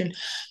competition,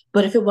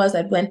 but if it was,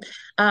 I'd win.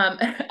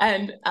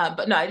 And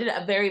but no, I did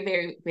a very,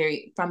 very,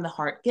 very from the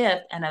heart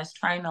gift, and I was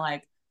trying to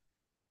like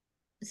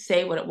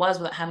say what it was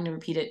without having to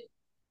repeat it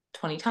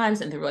 20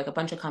 times. And there were like a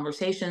bunch of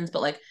conversations,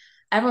 but like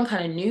everyone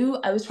kind of knew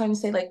I was trying to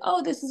say like,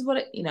 oh, this is what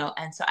it.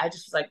 And so I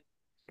just was like,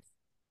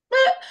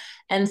 eh,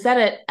 and said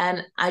it,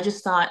 and I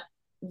just thought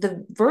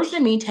the version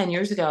of me 10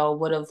 years ago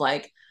would have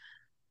like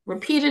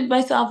repeated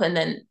myself and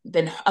then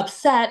been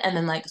upset and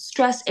then like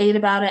stressed ate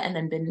about it and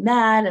then been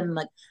mad and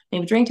like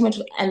maybe drank too much.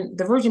 And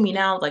the version of me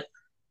now, like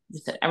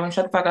just said, everyone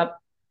shut the fuck up.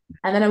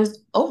 And then I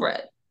was over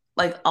it.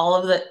 Like all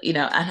of and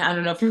I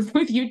don't know if you're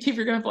with YouTube,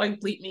 you're gonna like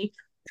bleep me.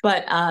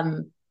 But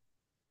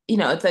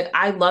it's like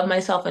I love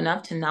myself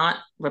enough to not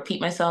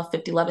repeat myself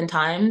 50, 11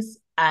 times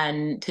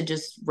and to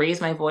just raise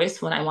my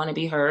voice when I want to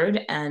be heard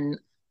and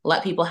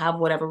let people have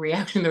whatever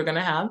reaction they're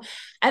gonna have.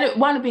 And it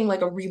wound up being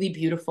like a really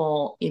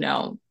beautiful,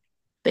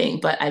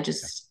 thing. But I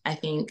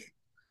think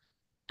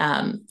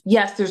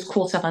yes, there's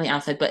cool stuff on the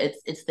outside, but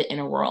it's the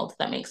inner world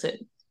that makes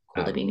it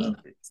cool I to be love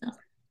me. it. So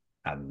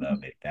I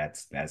love it.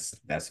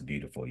 That's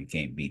beautiful. You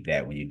can't beat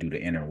that. When you do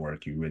the inner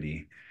work, you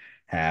really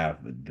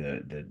have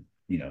the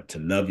to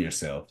love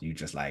yourself. You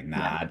just like,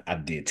 yeah, nah, I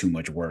did too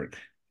much work,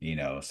 so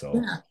yeah,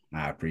 I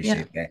yeah.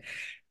 appreciate that.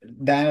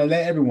 Diana,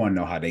 let everyone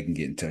know how they can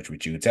get in touch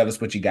with you. Tell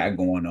us what you got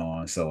going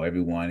on so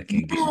everyone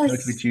can get in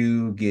touch with Yes.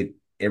 you, get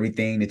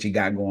everything that you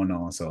got going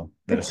on. So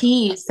The let us know.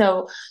 tea.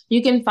 So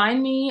you can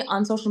find me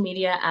on social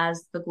media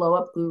as the Glow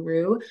Up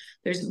Guru.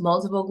 There's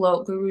multiple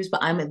Glow Up Gurus,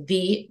 but I'm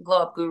the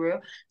Glow Up Guru.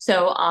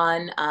 So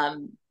and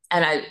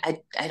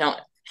I don't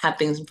have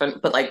things in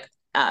front, but like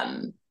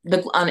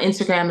the on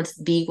Instagram it's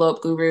the Glow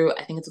Up Guru.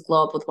 I think it's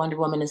Glow Up with Wonder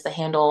Woman is the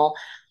handle.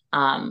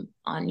 On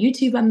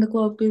YouTube I'm the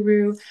Glow Up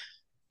Guru.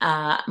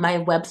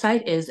 My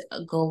website is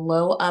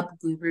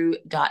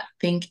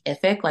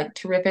glowupguru.thinkific, like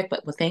terrific,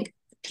 but with think,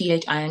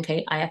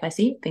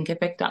 THINKIFIC,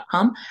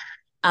 thinkific.com.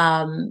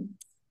 Um,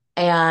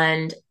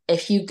 and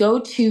if you go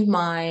to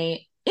my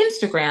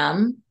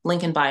Instagram,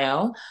 link in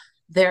bio,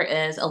 there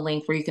is a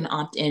link where you can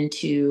opt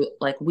into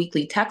like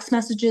weekly text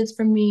messages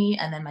from me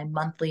and then my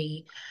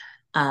monthly.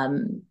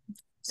 Um,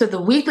 so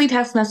the weekly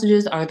text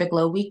messages are the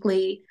Glow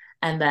Weekly,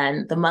 and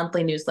then the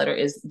monthly newsletter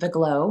is the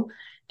Glow.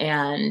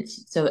 And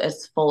so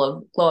it's full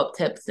of glow up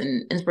tips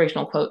and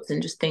inspirational quotes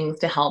and just things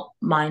to help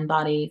mind,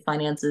 body,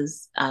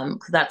 finances.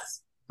 Because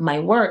that's my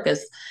work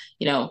is,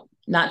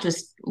 not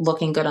just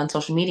looking good on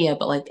social media,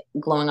 but like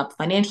glowing up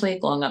financially,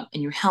 glowing up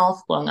in your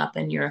health, glowing up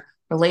in your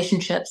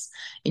relationships,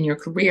 in your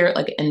career,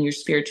 like in your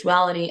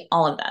spirituality,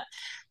 all of that.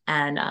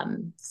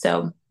 And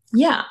so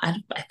yeah, I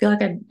feel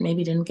like I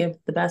maybe didn't give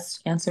the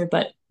best answer,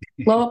 but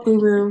Glow Up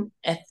Guru,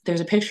 if there's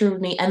a picture of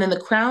me, and then the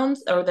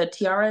crowns or the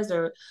tiaras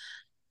are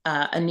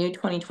a new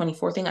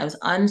 2024 thing. I was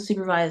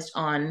unsupervised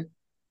on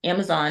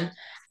Amazon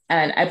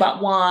and I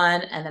bought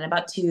one and then I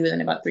bought two and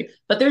then I bought three.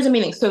 But there's a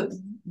meaning. So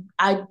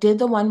I did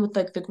the one with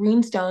like the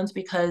green stones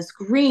because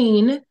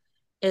green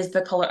is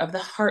the color of the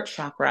heart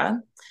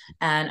chakra.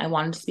 And I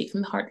wanted to speak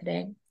from the heart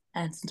today.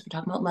 And since we're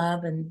talking about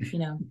love and,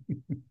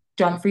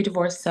 drama free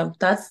divorce. So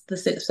that's the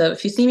six. So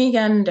if you see me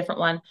again, different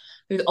one,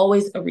 there's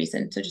always a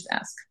reason. So just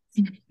ask.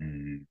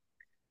 Mm.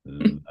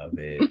 Love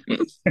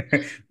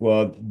it.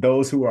 Well,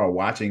 those who are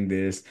watching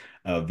this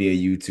via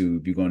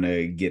YouTube, you're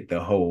gonna get the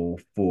whole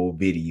full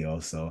video.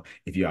 So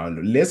if you are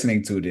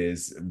listening to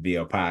this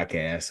via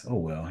podcast, oh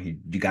well,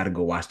 you got to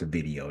go watch the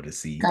video to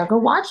see. Gotta go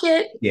watch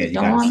it. Yeah, You you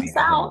don't got to want to see miss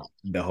out.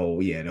 the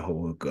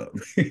whole hookup.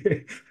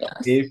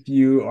 Yes. If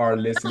you are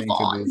listening to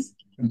Marathon. this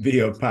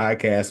via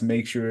podcast,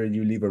 make sure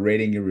you leave a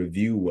rating and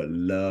review. Would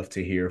love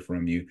to hear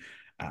from you.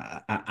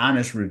 An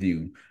honest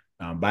review.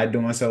 By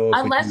doing so, it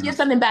put Unless you have you.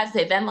 something bad to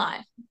say, then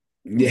lie.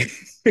 Yeah.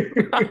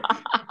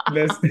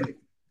 Let's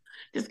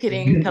Just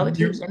kidding. Tell the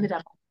truth. Shame the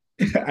devil.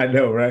 I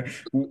know, right?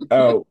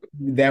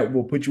 That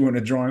will put you in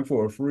a drawing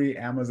for a free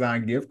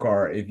Amazon gift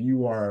card. If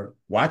you are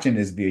watching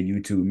this via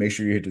YouTube, make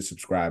sure you hit the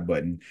subscribe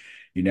button.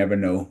 You never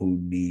know who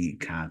need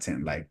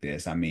content like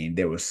this. I mean,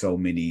 there were so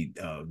many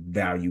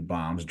value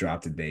bombs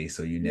dropped today,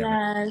 so you never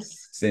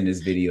Yes. send this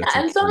video Yeah, to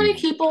and so many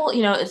free. people,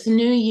 it's a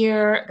new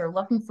year, they're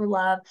looking for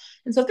love.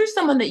 And so if there's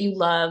someone that you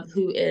love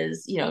who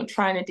is,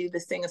 trying to do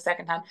this thing a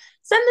second time,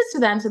 send this to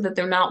them so that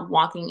they're not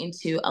walking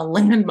into a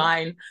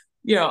landmine,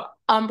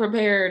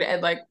 unprepared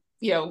and like,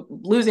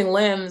 losing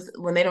limbs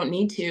when they don't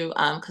need to.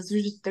 Because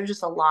there's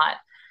just a lot,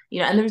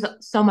 and there's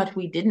so much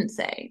we didn't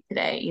say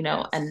today,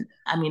 Yes. and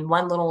I mean,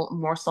 one little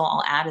morsel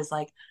I'll add is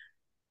like,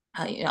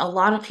 a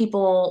lot of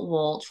people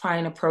will try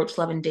and approach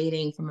love and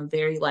dating from a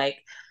very like,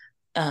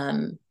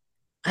 I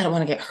don't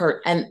want to get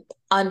hurt. And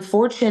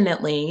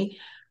unfortunately,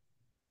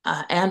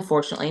 and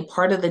fortunately,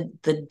 part of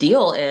the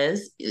deal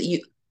is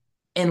you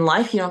in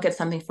life you don't get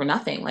something for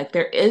nothing. Like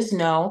there is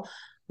no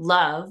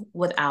love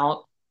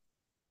without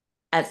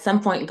at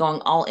some point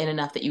going all in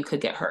enough that you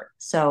could get hurt.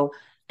 So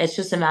it's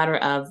just a matter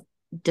of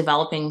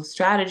developing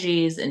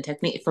strategies and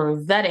technique for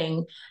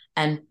vetting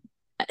and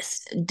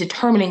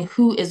determining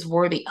who is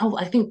worthy. Oh,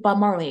 I think Bob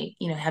Marley,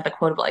 had the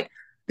quote of like,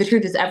 the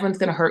truth is everyone's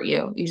going to hurt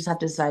you. You just have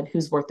to decide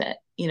who's worth it.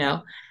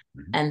 Mhm.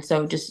 And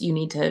so just you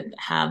need to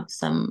have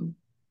some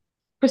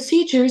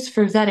procedures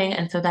for vetting.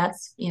 And so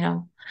that's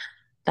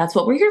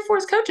what we're here for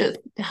as coaches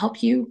to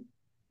help you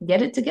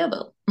get it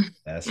together.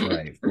 That's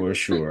right, for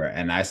sure.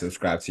 And I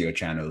subscribe to your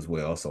channel as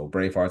well. So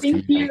Brave Hearts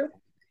Thank Community, you.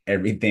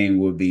 everything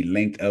will be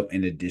linked up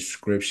in the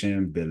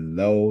description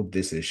below.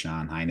 This is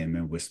Sean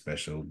Heineman with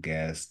special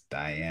guest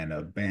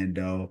Diana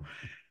Bandoh.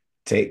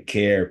 Take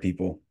care,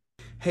 people.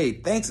 Hey,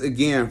 thanks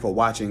again for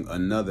watching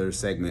another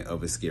segment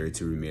of It's Scary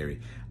to Remarry.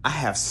 I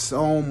have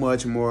so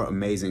much more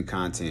amazing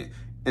content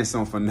and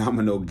some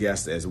phenomenal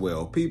guests as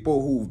well.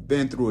 People who've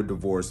been through a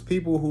divorce,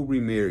 people who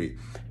remarried,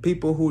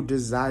 people who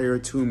desire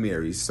to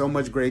marry. So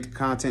much great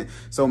content.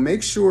 So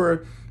make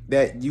sure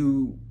that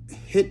you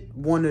hit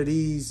one of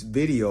these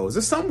videos.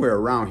 It's somewhere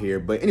around here.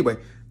 But anyway,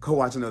 go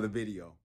watch another video.